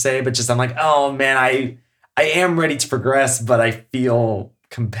annoyed per se, but just I'm like, oh man, I am ready to progress, but I feel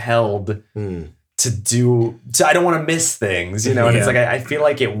compelled to I don't want to miss things, you know? And it's like, I feel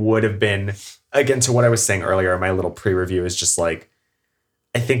like it would have been, again, to what I was saying earlier, my little pre-review is just like,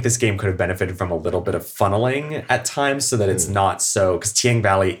 I think this game could have benefited from a little bit of funneling at times so that it's not so, because Tiang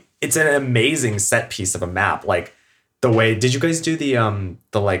Valley, it's an amazing set piece of a map. Like the way, did you guys do the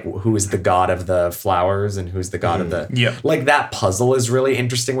like who is the god of the flowers and who's the god of the like that puzzle is really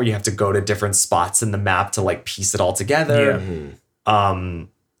interesting where you have to go to different spots in the map to like piece it all together.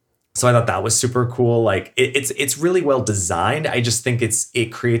 So I thought that was super cool. Like it's really well designed. I just think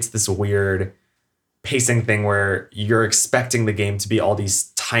it creates this weird pacing thing where you're expecting the game to be all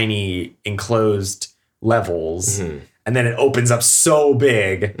these tiny enclosed levels and then it opens up so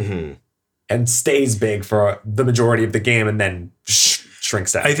big and stays big for the majority of the game and then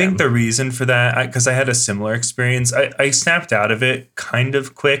shrinks down. I think the reason for that, because I had a similar experience, I snapped out of it kind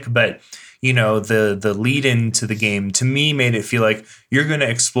of quick, but you know, the lead into the game to me made it feel like you're going to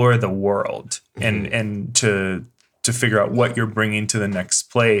explore the world and to figure out what you're bringing to the next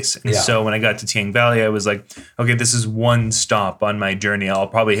place. And so when I got to Tiang Valley, I was like, okay, this is one stop on my journey. I'll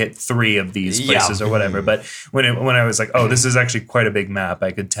probably hit 3 of these places or whatever. But when I was like, oh, this is actually quite a big map,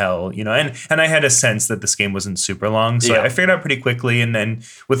 I could tell, you know, and I had a sense that this game wasn't super long. So I figured out pretty quickly. And then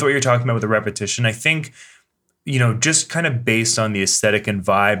with what you're talking about with the repetition, I think, you know, just kind of based on the aesthetic and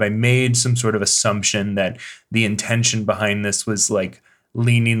vibe, I made some sort of assumption that the intention behind this was like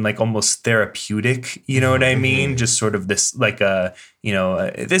leaning like almost therapeutic, you know what I mean? Just sort of this like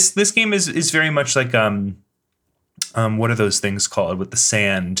this game is very much like what are those things called with the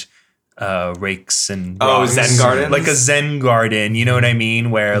sand rakes and rocks? Zen garden, like a Zen garden, you know what I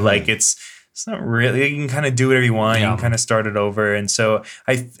mean? Where like it's not really, you can kind of do whatever you want, you can kind of start it over, and so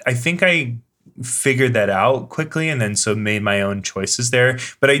I think I figured that out quickly, and then so made my own choices there.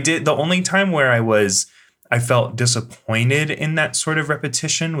 But the only time where I felt disappointed in that sort of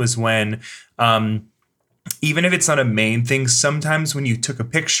repetition was when, even if it's not a main thing, sometimes when you took a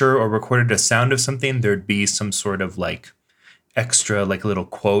picture or recorded a sound of something, there'd be some sort of like extra like little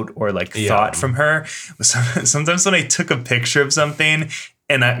quote or like thought from her. Sometimes when I took a picture of something,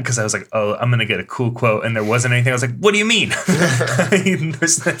 and because I was like, oh, I'm going to get a cool quote, and there wasn't anything. I was like, what do you mean?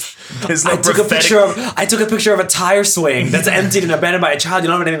 there's no I took a picture of a tire swing that's emptied and abandoned by a child. You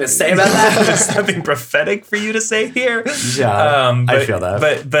don't have anything to say about that? There's nothing prophetic for you to say here. Yeah, I feel that.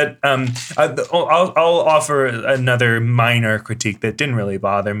 But I'll offer another minor critique that didn't really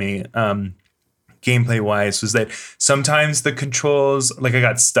bother me. Gameplay wise, was that sometimes the controls, like I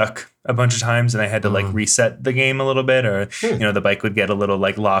got stuck a bunch of times and I had to like reset the game a little bit, or you know, the bike would get a little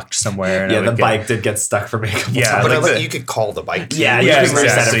like locked somewhere. And the bike did get stuck for me a couple times. But like you could call the bike. Yeah,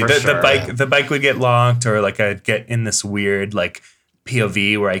 exactly. Reset The bike would get locked, or like I'd get in this weird like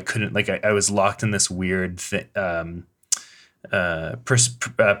POV where I couldn't, like I was locked in this weird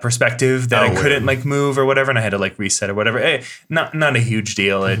perspective that I couldn't like move or whatever, and I had to like reset or whatever. Not a huge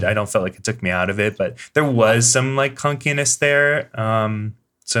deal. I don't feel like it took me out of it, but there was some like clunkiness there.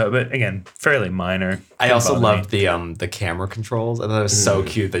 But again, fairly minor. I also loved the camera controls. I thought it was so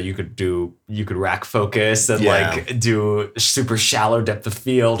cute that you could rack focus and like do super shallow depth of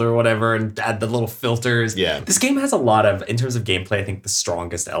field or whatever, and add the little filters. Yeah, this game has a lot of, in terms of gameplay, I think the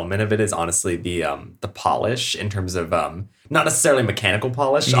strongest element of it is honestly the polish, in terms of not necessarily mechanical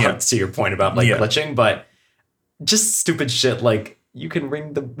polish, to your point about like glitching, but just stupid shit like you can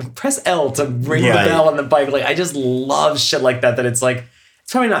press L to ring the bell on the bike. Like I just love shit like that it's like,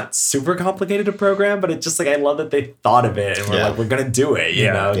 it's probably not super complicated to program, but it's just like, I love that they thought of it and we're like, we're going to do it, you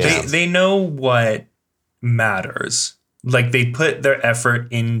know? They know what matters. Like they put their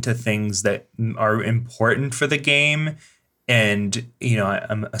effort into things that are important for the game. And, you know,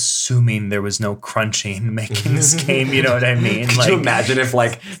 I'm assuming there was no crunching making this game, you know what I mean? Could you imagine if,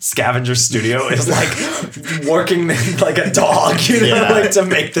 like, Scavenger Studio is, like, working like a dog, you know, like, to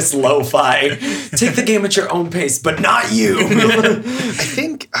make this lo-fi? Take the game at your own pace, but not you. I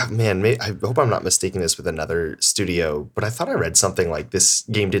think, I hope I'm not mistaking this with another studio, but I thought I read something like this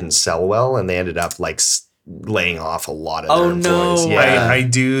game didn't sell well, and they ended up, like, laying off a lot of their employees. No. Yeah. I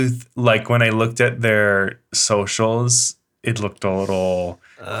do, like, when I looked at their socials, it looked a little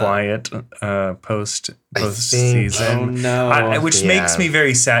quiet post season. Oh no! Which makes me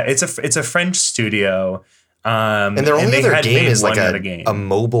very sad. It's a French studio, and their only other game is like a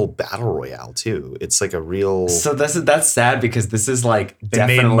mobile battle royale too. It's like a real. So that's sad, because this is like they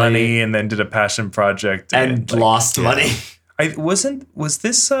made money and then did a passion project and like, lost money. Was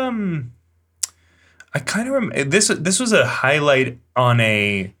this I kind of remember this was a highlight on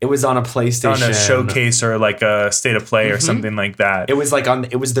a. It was on a PlayStation, on a showcase or like a state of play or something like that. It was like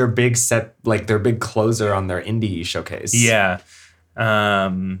it was their big set, like their big closer on their indie showcase. Yeah,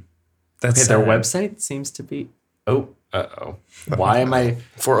 that's their website seems to be. Why am I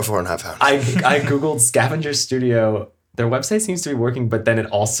 404 and half hours? I googled Scavenger Studio. Their website seems to be working, but then it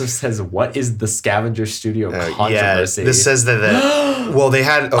also says, "What is the Scavenger Studio controversy?" Yeah, this says that. Well, they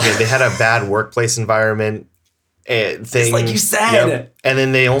had a bad workplace environment, thing. Just like you said. Yep. And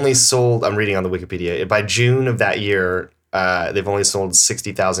then they only sold, I'm reading on the Wikipedia, by June of that year, they've only sold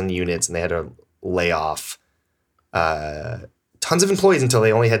 60,000 units and they had to lay off tons of employees until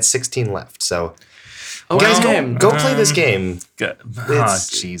they only had 16 left. So guys, go play this game.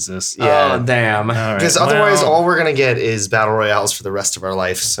 Jesus. Yeah. Oh, damn. Because otherwise all we're going to get is battle royales for the rest of our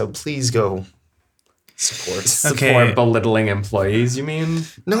life. So please go support. Support belittling employees, you mean?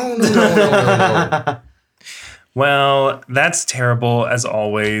 No. Well, that's terrible as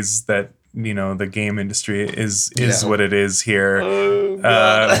always that, the game industry is what it is here. Oh,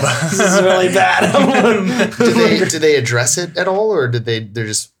 this is really bad. Did they address it at all, or they're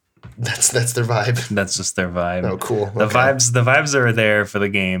just that's their vibe? That's just their vibe. Oh, cool. The vibes are there for the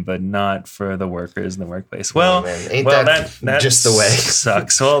game, but not for the workers in the workplace. Well, ain't that just the way?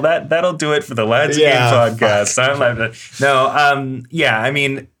 Sucks. Well, that'll do it for the Lads Game podcast. I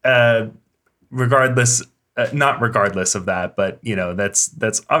mean, regardless. Not regardless of that, but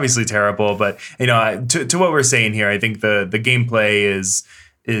that's obviously terrible. But to what we're saying here, I think the gameplay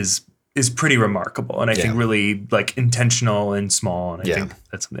is pretty remarkable, and I think really like intentional and small, and I think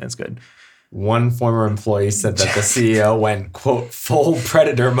that's something that's good. One former employee said that the CEO went, quote, full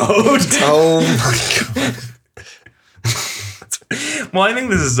predator mode. Oh my God. Well, I think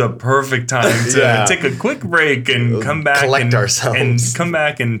this is a perfect time to take a quick break and come back and come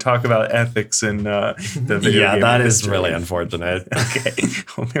back and talk about ethics and the video game that industry. is really unfortunate. Okay,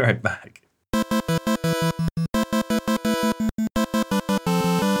 we'll be right back.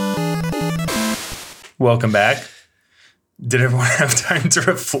 Welcome back. Did everyone have time to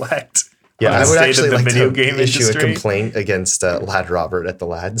reflect? Yeah, I would actually like to issue industry? a complaint against Lad Robert at the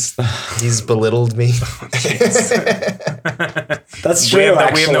Lads. He's belittled me. That's true. We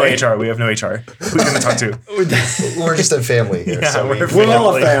have no HR. We have no HR. Who can we talk to? We're just a family here. Yeah, so we're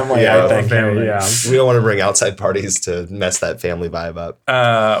all a family. Yeah, I think. family. Yeah. We don't want to bring outside parties to mess that family vibe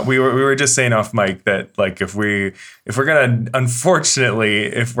up. We were just saying off mic that like if we're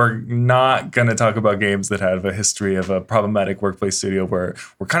not gonna talk about games that have a history of a problematic workplace studio, we're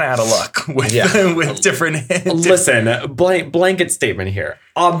kind of out of luck with different. Listen, blanket statement here.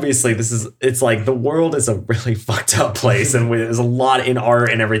 Obviously, it's like the world is a really fucked up place, and there's a lot in art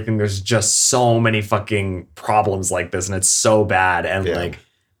and everything. There's just so many fucking problems like this, and it's so bad. And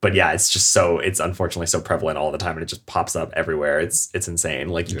but yeah, it's unfortunately so prevalent all the time, and it just pops up everywhere. It's insane.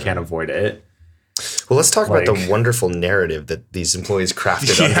 Like you can't avoid it. Well, let's talk about the wonderful narrative that these employees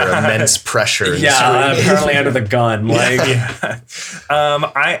crafted under immense pressure. Apparently under the gun.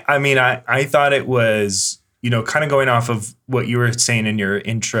 I thought it was, kind of going off of what you were saying in your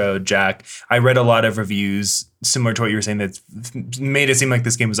intro, Jack. I read a lot of reviews similar to what you were saying that made it seem like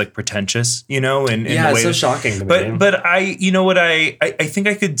this game was like pretentious, in the way. It's so shocking to me. But I think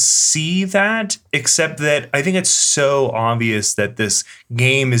I could see that, except that I think it's so obvious that this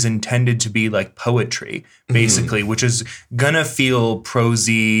game is intended to be like poetry, basically, which is gonna feel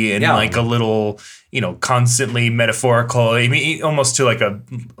prosy and like a little, constantly metaphorical. I mean, almost to like a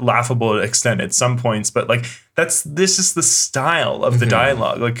laughable extent at some points, but like this is the style of the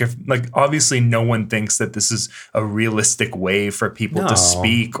dialogue. Like obviously no one thinks that this is a realistic way for people to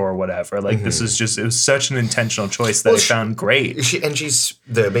speak or whatever. Like it was such an intentional choice that I found great. She's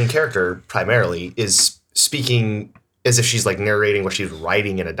the main character primarily is speaking as if she's like narrating what she's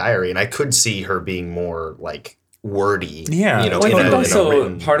writing in a diary. And I could see her being more like wordy. Yeah. I think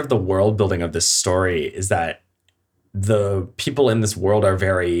also part of the world building of this story is that the people in this world are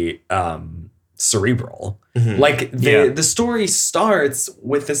very cerebral. Like the story starts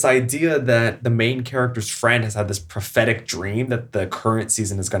with this idea that the main character's friend has had this prophetic dream that the current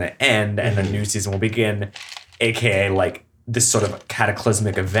season is going to end and a new season will begin, aka like this sort of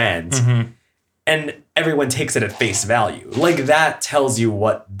cataclysmic event. And everyone takes it at face value. Like that tells you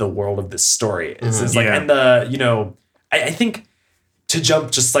what the world of this story is. It's like, and I think to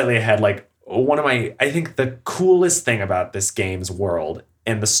jump just slightly ahead, like I think the coolest thing about this game's world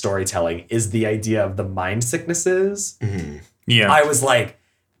and the storytelling is the idea of the mind sicknesses. Yeah. I was like,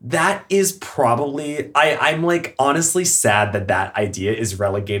 that is probably, I'm like honestly sad that idea is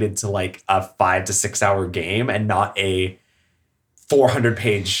relegated to like a 5 to 6 hour game and not a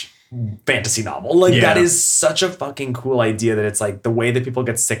 400-page fantasy novel. Like that is such a fucking cool idea that it's like the way that people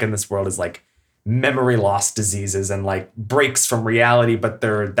get sick in this world is like memory loss diseases and like breaks from reality, but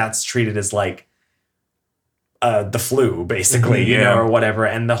that's treated as like the flu basically, or whatever.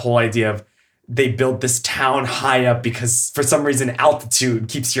 And the whole idea of they built this town high up because for some reason altitude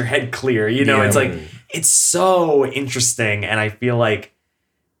keeps your head clear, it's like, it's so interesting. And I feel like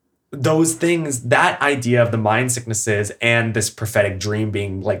those things, that idea of the mind sicknesses and this prophetic dream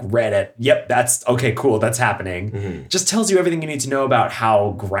being like read at, yep, that's okay, cool, that's happening, just tells you everything you need to know about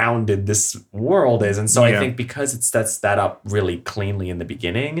how grounded this world is. And so I think because it sets that up really cleanly in the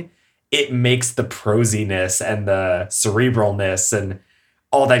beginning, it makes the prosiness and the cerebralness and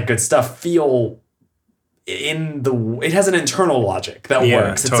all that good stuff feel it has an internal logic that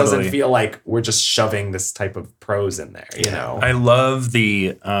works. It doesn't feel like we're just shoving this type of prose in there, you know? I love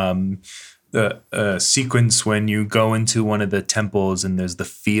the sequence when you go into one of the temples and there's the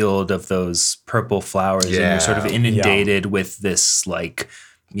field of those purple flowers and you're sort of inundated with this, like,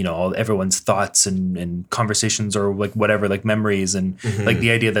 you know, everyone's thoughts and conversations or like whatever, like memories and like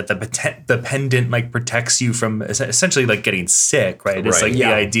the idea that the pendant like protects you from essentially like getting sick, right? It's like the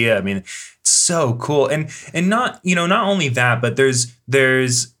idea. I mean, it's so cool. And not, you know, not only that, but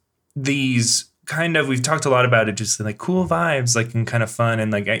there's these kind of, we've talked a lot about it, just like cool vibes, like and kind of fun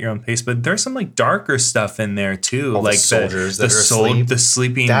and like at your own pace. But there's some like darker stuff in there too, all like the soldiers the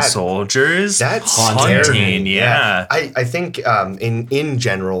sleeping soldiers. That's haunting. Yeah. I think in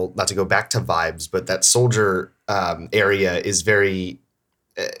general, not to go back to vibes, but that soldier area is very.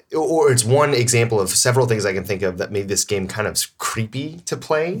 Or it's one example of several things I can think of that made this game kind of creepy to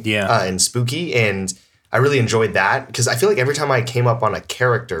play, and spooky, and I really enjoyed that because I feel like every time I came up on a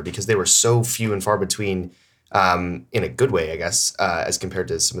character, because they were so few and far between, in a good way, I guess, as compared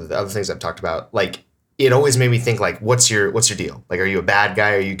to some of the other things I've talked about, like it always made me think like, what's your deal? Like, are you a bad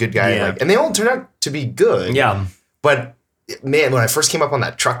guy? Are you a good guy? Yeah. Like, and they all turned out to be good. Yeah. But man, when I first came up on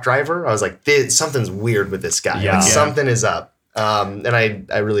that truck driver, I was like, something's weird with this guy. Yeah. Like, something is up. And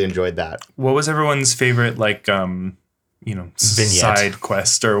I really enjoyed that. What was everyone's favorite, like, you know, side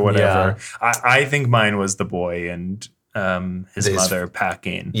quest or whatever? Yeah. I think mine was the boy and his mother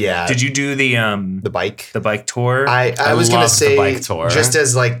packing. Yeah. Did you do the bike tour? I was gonna say, the bike tour, just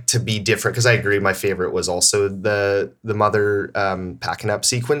as like to be different, because I agree my favorite was also the mother packing up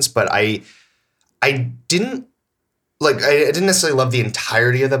sequence, but I didn't. Like, I didn't necessarily love the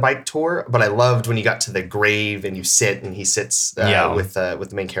entirety of the bike tour, but I loved when you got to the grave and you sit and he sits with the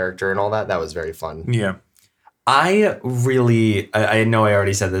main character and all that. That was very fun. Yeah. I know I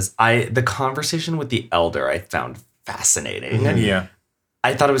already said this. The conversation with the elder I found fascinating. Mm-hmm. Yeah.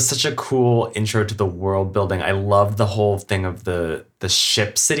 I thought it was such a cool intro to the world building. I loved the whole thing of the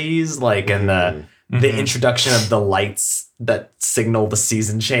ship cities, like, and the introduction of the lights that signal the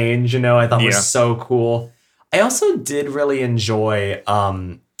season change, you know, I thought was so cool. I also did really enjoy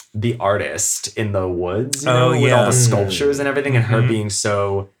the artist in the woods, you know, with all the sculptures and everything, and her being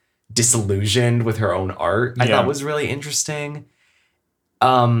so disillusioned with her own art. I thought was really interesting.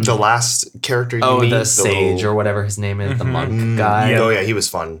 The last character you meet, the sage or whatever his name is, the monk guy. Oh yeah, he was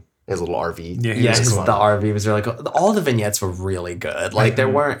fun. His little RV. Yeah, the RV was really cool. All the vignettes were really good. Like, there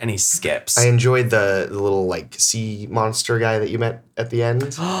weren't any skips. I enjoyed the little like sea monster guy that you met at the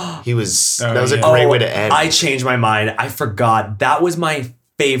end. He was that was a great way to end. I changed my mind. I forgot. That was my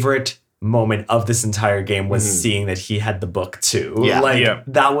favorite moment of this entire game, was seeing that he had the book too.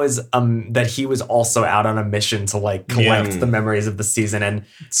 That was that he was also out on a mission to like collect the memories of the season, and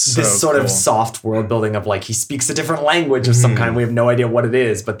this sort of soft world building of like, he speaks a different language of some kind. We have no idea what it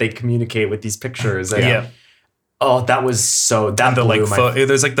is, but they communicate with these pictures. And, oh, that was so. That blew like my.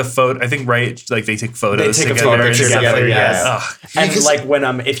 There's like the photo. I think like they take photos. They take together. a photo together. Yes. And because, like,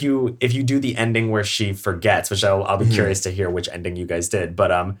 when if you do the ending where she forgets, which I'll be curious to hear which ending you guys did,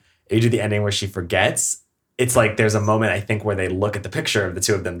 but you do the ending where she forgets. It's like there's a moment, I think, where they look at the picture of the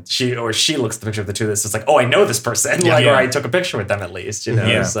two of them. She looks at the picture of the two of them. So it's like, oh, I know this person. Or I took a picture with them at least, you know?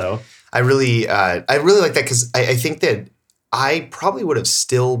 Yeah. So I really like that, because I think that I probably would have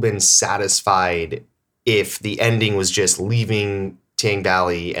still been satisfied if the ending was just leaving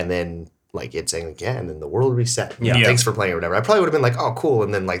Tangdali and then like it saying again, and then the world reset. Thanks for playing or whatever. I probably would have been like, oh, cool.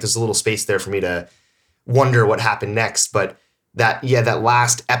 And then like there's a little space there for me to wonder what happened next. But that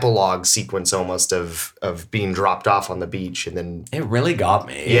last epilogue sequence almost of being dropped off on the beach, and then it really got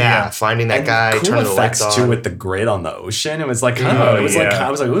me. Finding that guy, cool turning the lights on too with the grid on the ocean. It was like like I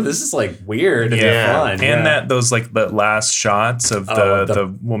was like, oh, this is like weird and fun. And that those like the last shots of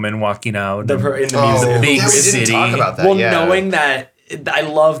the woman walking out in the music. We didn't talk about that. Well, knowing that. I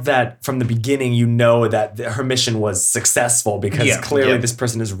love that from the beginning, you know that her mission was successful, because clearly this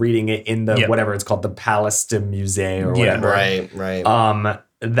person is reading it in the whatever it's called, the Palace de Musée or whatever. Right.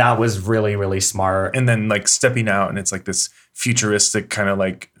 That was really, really smart. And then like stepping out, and it's like this futuristic kind of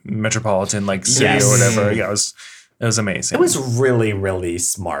like metropolitan like city or whatever. Yeah, it was amazing. It was really, really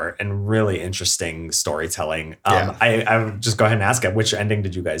smart and really interesting storytelling. I would just go ahead and ask it, which ending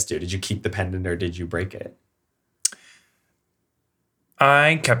did you guys do? Did you keep the pendant or did you break it?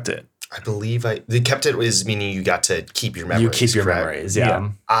 I kept it. I believe the kept it is meaning you got to keep your memories. You keep your correct? memories, yeah.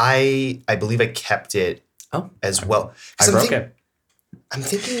 I believe I kept it as well. I broke it. I'm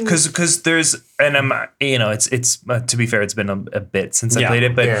thinking because there's and I'm it's to be fair, it's been a bit since I played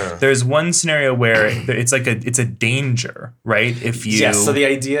it, but there's one scenario where it's like it's a danger, right? If you so the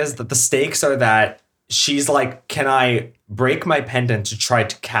idea is that the stakes are that she's like, can I break my pendant to try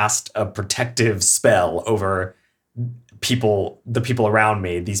to cast a protective spell over the people around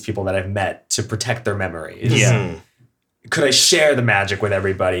me, these people that I've met, to protect their memories? Yeah. Could I share the magic with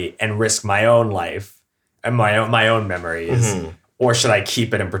everybody and risk my own life and my own memories? Or should I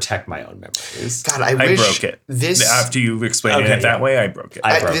keep it and protect my own memories? God, I wish broke it. After you explained it that way, I broke it.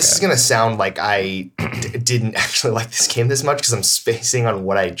 This is going to sound like I didn't actually like this game this much because I'm spacing on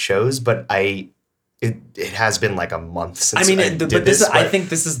what I chose, but it has been like a month since I think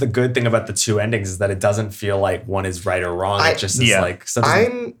this is the good thing about the two endings is that it doesn't feel like one is right or wrong. It just is like...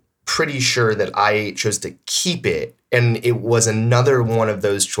 I'm pretty sure that I chose to keep it, and it was another one of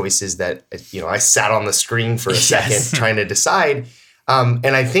those choices that, I sat on the screen for a second trying to decide. And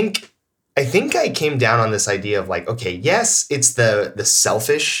I think I came down on this idea of like, okay, yes, it's the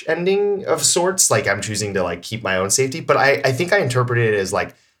selfish ending of sorts. Like I'm choosing to like keep my own safety, but I think I interpreted it as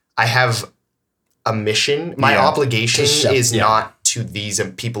like, I have a mission. My obligation is not to these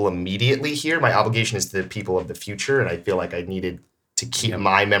people immediately here. My obligation is to the people of the future. And I feel like I needed to keep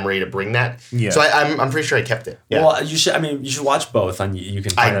my memory to bring that. Yeah. So I'm pretty sure I kept it. Yeah. Well, you should watch both. You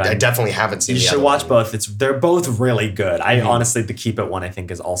can. I definitely haven't seen. You should watch both. They're both really good. I honestly, the Keep It one I think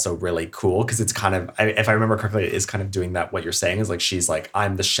is also really cool because it's kind of, if I remember correctly, it is kind of doing that. What you're saying is like she's like,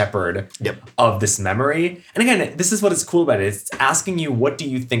 I'm the shepherd of this memory. And again, this is what is cool about it. It's asking you, what do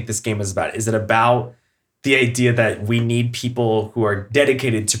you think this game is about? Is it about the idea that we need people who are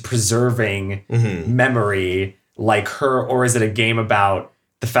dedicated to preserving memory like her, or is it a game about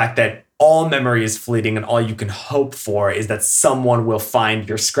the fact that all memory is fleeting and all you can hope for is that someone will find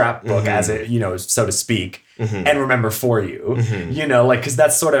your scrapbook as it, so to speak, and remember for you, because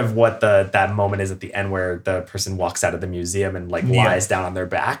that's sort of what that moment is at the end where the person walks out of the museum and like lies down on their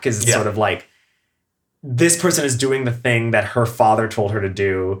back is sort of like, this person is doing the thing that her father told her to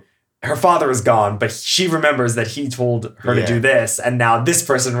do. Her father is gone, but she remembers that he told her to do this. And now this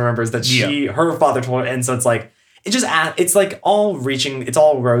person remembers that her father told her. And so it's like, it's like it's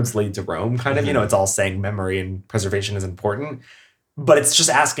all roads lead to Rome kind of, it's all saying memory and preservation is important, but it's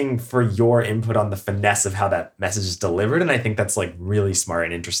just asking for your input on the finesse of how that message is delivered. And I think that's like really smart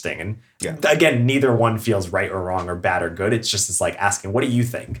and interesting. And again, neither one feels right or wrong or bad or good. It's like asking, what do you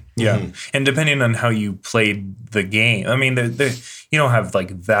think? Yeah. And depending on how you played the game, I mean, you don't have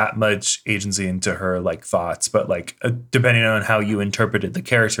like that much agency into her like thoughts, but like depending on how you interpreted the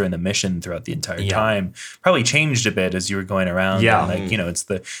character and the mission throughout the entire time, probably changed a bit as you were going around. Yeah. And, like, it's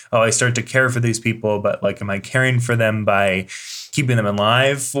I start to care for these people, but like, am I caring for them by keeping them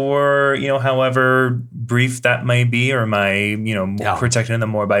alive for, however brief that may be, or am I, protecting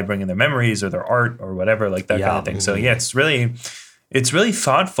them more by bringing their memories or their art or whatever, like that kind of thing. So it's really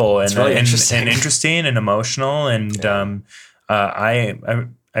thoughtful and really interesting and emotional. And I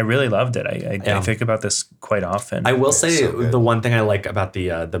really loved it. I think about this quite often. I will say the one thing I like about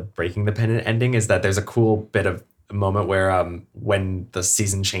the breaking the pendant ending is that there's a cool bit of moment where when the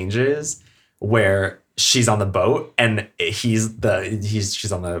season changes, where she's on the boat and she's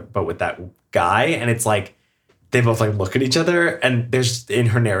on the boat with that guy, and it's like they both like look at each other, and there's in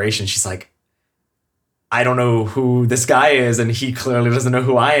her narration she's like, I don't know who this guy is, and he clearly doesn't know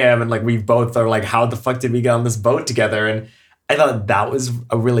who I am, and like we both are like, how the fuck did we get on this boat together? And I thought that was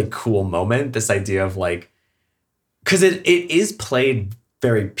a really cool moment, this idea of like, because it is played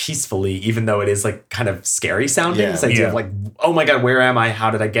very peacefully, even though it is like kind of scary sounding. This idea of like, oh my God, where am I?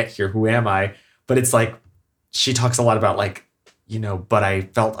 How did I get here? Who am I? But it's like, she talks a lot about like, but I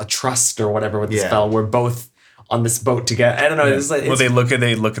felt a trust or whatever with the spell. We're both on this boat together. I don't know. It's like, they look at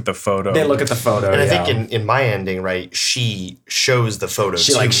the photo. They look at the photo. And I think in my ending, right, she shows the photo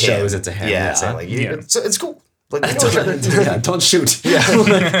to him. She shows it to him. Yeah. Saying like, it's cool. Like, don't shoot. Yeah.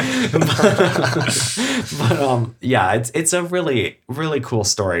 But it's a really, really cool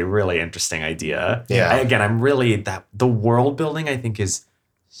story. Really interesting idea. Yeah. Again, I'm really the world building I think is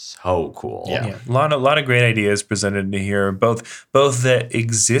so cool. Yeah. A lot of great ideas presented here, both that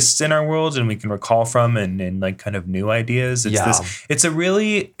exist in our world and we can recall from, and like kind of new ideas.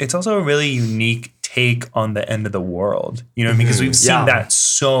 It's also a really unique take on the end of the world, because we've seen that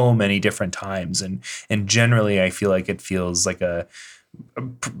so many different times, and generally I feel like it feels like oh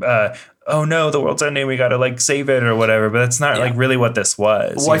no, the world's ending, we gotta like save it or whatever, but that's not like really what this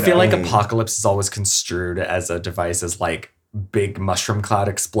was. Well, I feel like apocalypse is always construed as a device as like big mushroom cloud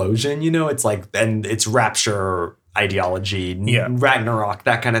explosion, you know, it's like, and it's rapture ideology, Ragnarok,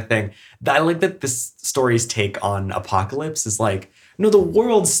 that kind of thing. I like that this story's take on apocalypse is like, no, the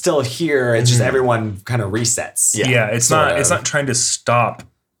world's still here. It's just everyone kind of resets. It's not trying to stop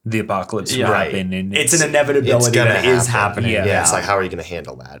the apocalypse from happening. It's an inevitability that is happening. Yeah, it's like, how are you going to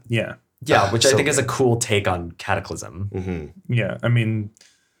handle that? Yeah, which I think is a cool take on Cataclysm. Yeah, I mean,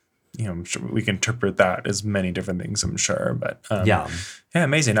 you know, I'm sure we can interpret that as many different things, I'm sure. But yeah,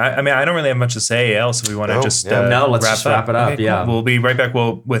 amazing. I mean, I don't really have much to say else. If we want to let's just wrap it up. Okay, cool. We'll be right back.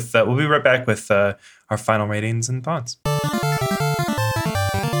 We'll be right back with our final ratings and thoughts.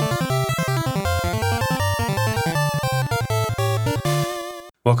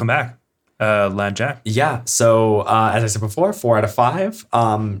 Welcome back, Lad Jack. Yeah. So as I said before, 4 out of 5.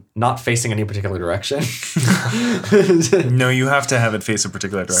 Not facing any particular direction. No, you have to have it face a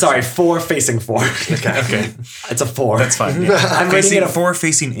particular direction. Sorry, 4 facing 4. Okay. It's a 4. That's fine. Yeah. I'm rating it a 4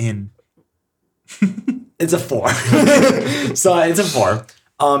 facing in. It's a 4. So it's a 4.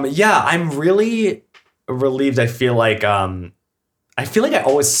 Yeah, I'm really relieved. I feel like I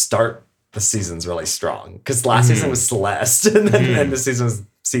always start the seasons really strong because last season was Celeste and then this season was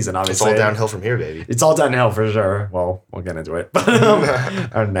Season, obviously. It's all downhill from here, baby. It's all downhill for sure. Well, we'll get into it. But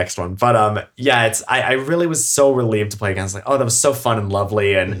our next one. But yeah, I really was so relieved to play against. Like, oh, that was so fun and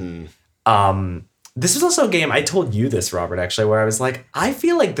lovely. And this was also a game, I told you this, Robert, actually, where I was like, I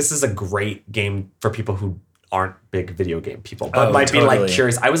feel like this is a great game for people who aren't big video game people, but might be like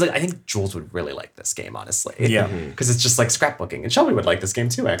curious. I was like, I think Jules would really like this game, honestly. Yeah. Because it's just like scrapbooking. And Shelby would like this game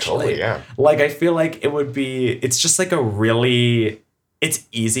too, actually. Totally, yeah. Like, I feel like it would be, it's just like a really, it's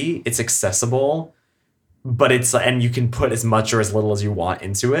easy, it's accessible, but it's, and you can put as much or as little as you want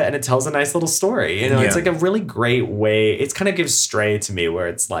into it. And it tells a nice little story. You know, it's like a really great way. It's kind of gives Stray to me where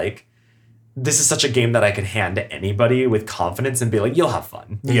it's like, this is such a game that I could hand to anybody with confidence and be like, you'll have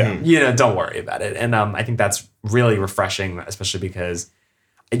fun. Yeah. You know, don't worry about it. And I think that's really refreshing, especially because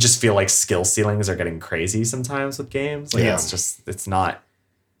I just feel like skill ceilings are getting crazy sometimes with games. Like it's not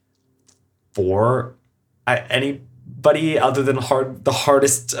for anybody other than the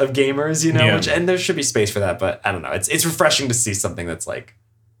hardest of gamers, you know, and there should be space for that. But I don't know. It's refreshing to see something that's like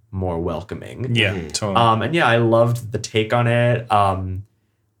more welcoming. Yeah. Totally. And yeah, I loved the take on it.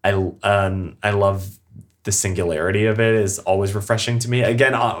 I love the singularity of it is always refreshing to me.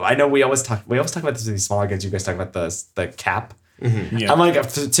 Again, I know we always talk about this with these smaller games. You guys talk about the cap. Mm-hmm. Yeah. I'm like,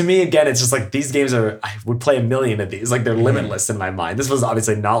 to me, again, it's just like these games I would play a million of these. Like they're limitless in my mind. This was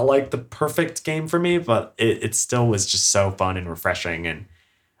obviously not like the perfect game for me, but it still was just so fun and refreshing and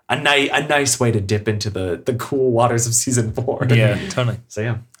a nice way to dip into the cool waters of season 4. Yeah, totally. So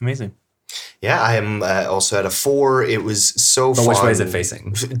yeah, amazing. Yeah, I am also at a 4. It was so fun. But which way is it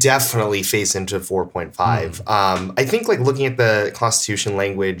facing? Definitely face into 4.5. I think like looking at the Constitution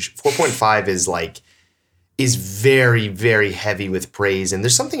language, 4.5 is very, very heavy with praise. And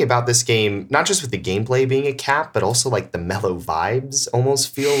there's something about this game, not just with the gameplay being a cap, but also like the mellow vibes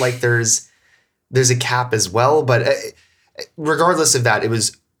almost feel like there's a cap as well. But regardless of that, it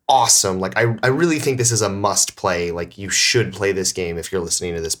was awesome. Like I really think this is a must play. Like you should play this game if you're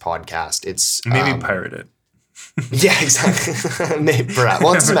listening to this podcast. It's maybe pirate it. Yeah, exactly. Maybe, perhaps.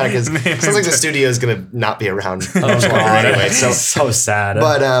 Well, it doesn't matter because it sounds like the studio is gonna not be around anyway. So sad.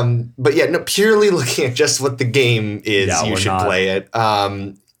 But yeah, no. Purely looking at just what the game is, you should play it.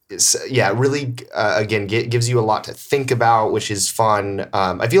 Really, again, gives you a lot to think about, which is fun.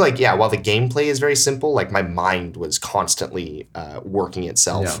 I feel like, while the gameplay is very simple, like my mind was constantly working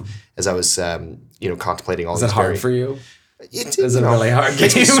itself as I was, contemplating all this. Is it hard for you? Is it really hard?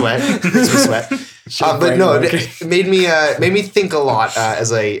 Makes me sweat. But no, it made me think a lot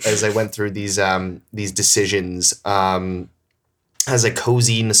as I went through these decisions. Has a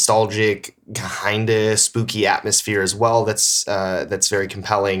cozy, nostalgic, kinda spooky atmosphere as well. That's very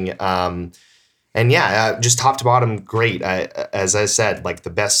compelling. Just top to bottom, great. As I said, like the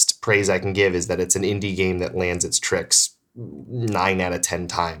best praise I can give is that it's an indie game that lands its tricks 9 out of 10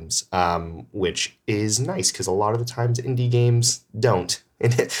 times, which is nice because a lot of the times indie games don't.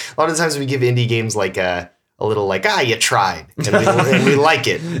 And a lot of the times we give indie games like a little like, you tried and we like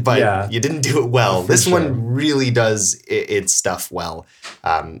it, but you didn't do it well. This one really does its stuff well.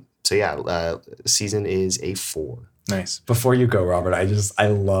 Season is a 4. Nice. Before you go, Robert, I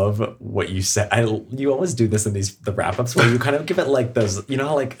love what you said. You always do this in the wrap ups where you kind of give it like those, you know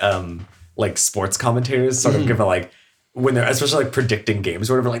how like sports commentators sort of give it like when they're especially like predicting games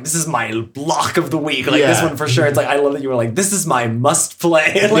or whatever, like this is my lock of the week, like this one for sure. It's like I love that you were like, this is my must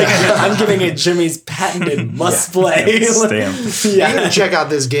play. Like I'm giving it Jimmy's patented must play. Stamp. You gotta check out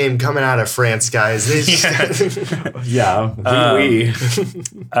this game coming out of France, guys. They just-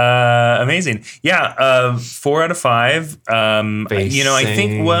 Amazing. Yeah. 4 out of 5. You know, I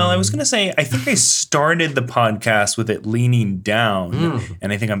think, well, I was going to say, I think I started the podcast with it leaning down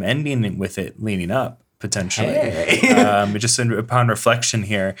and I think I'm ending it with it leaning up. Potentially, just upon reflection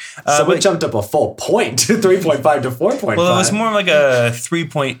here. So we jumped up a full point, 3.5 to 4.5. Well, it was more like a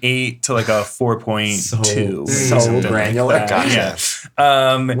 3.8 to like a 4.2. So granular. Like Gotcha.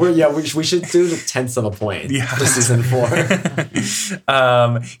 Yeah. We should do the tenths of a point for season 4.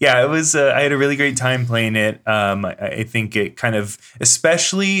 Yeah, it was. I had a really great time playing it. I think it kind of,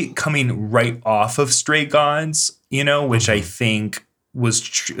 especially coming right off of Stray Gods, you know, which I think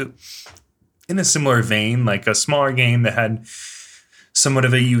was in a similar vein, like a smaller game that had somewhat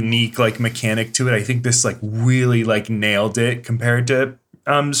of a unique like mechanic to it. I think this like really like nailed it compared to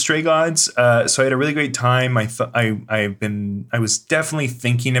Stray Gods. So I had a really great time. I was definitely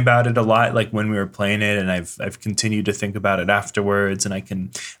thinking about it a lot, like when we were playing it, and I've continued to think about it afterwards, and I can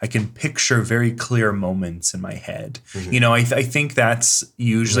picture very clear moments in my head. You know, I think that's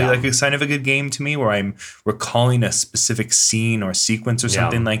usually like a sign of a good game to me, where I'm recalling a specific scene or sequence or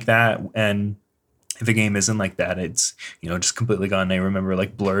something like that. And if a game isn't like that, it's, you know, just completely gone. I remember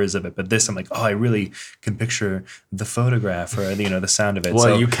like blurs of it, but this I'm like, oh, I really can picture the photograph or, you know, the sound of it. Well,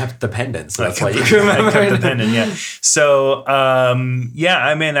 so you kept the pendant, so that's why you remember. I kept the pendant, yeah. So, yeah,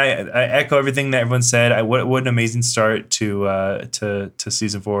 I mean, I echo everything that everyone said. What an amazing start to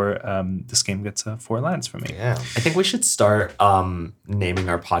season 4. This game gets 4 lads for me. Yeah. I think we should start naming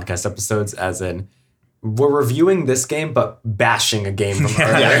our podcast episodes as in, we're reviewing this game, but bashing a game from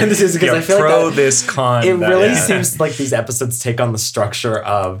earlier in the season. Because I feel pro like this con. It really seems like these episodes take on the structure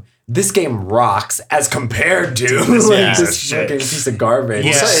of this game rocks as compared to like this fucking piece of garbage.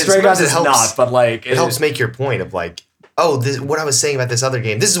 Yeah. Stray Gods is not, but like it helps make your point of like, oh, what I was saying about this other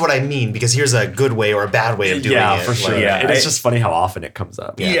game, this is what I mean, because here's a good way or a bad way of doing it. Yeah, for sure. Like, Yeah, it's just funny how often it comes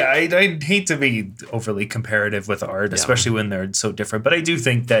up. Yeah, I'd hate to be overly comparative with art, especially when they're so different. But I do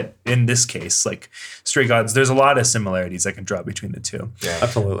think that in this case, like Stray Gods, there's a lot of similarities I can draw between the two. Yeah,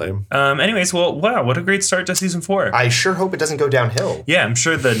 absolutely. Anyways, well, wow, what a great start to season 4. I sure hope it doesn't go downhill. Yeah, I'm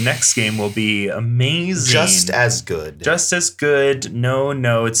sure the next game will be amazing. Just as good. Just as good. No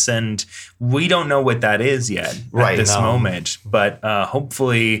notes, and we don't know what that is yet at this moment. But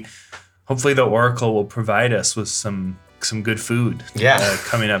hopefully the Oracle will provide us with some good food.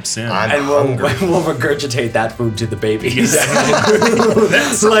 Coming up soon. And we'll regurgitate that food to the babies.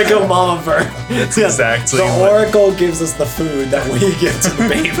 That's like a mom bird. That's exactly the Oracle gives us the food that we give to the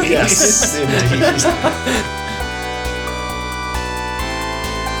babies. Yes, indeed.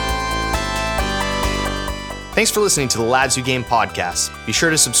 Thanks for listening to the Lads Who Game podcast. Be sure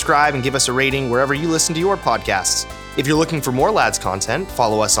to subscribe and give us a rating wherever you listen to your podcasts. If you're looking for more Lads content,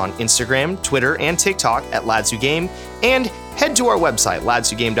 follow us on Instagram, Twitter, and TikTok at Lads Who Game, and head to our website,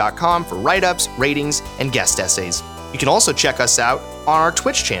 ladswhogame.com, for write-ups, ratings, and guest essays. You can also check us out on our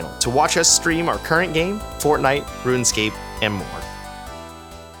Twitch channel to watch us stream our current game, Fortnite, RuneScape, and more.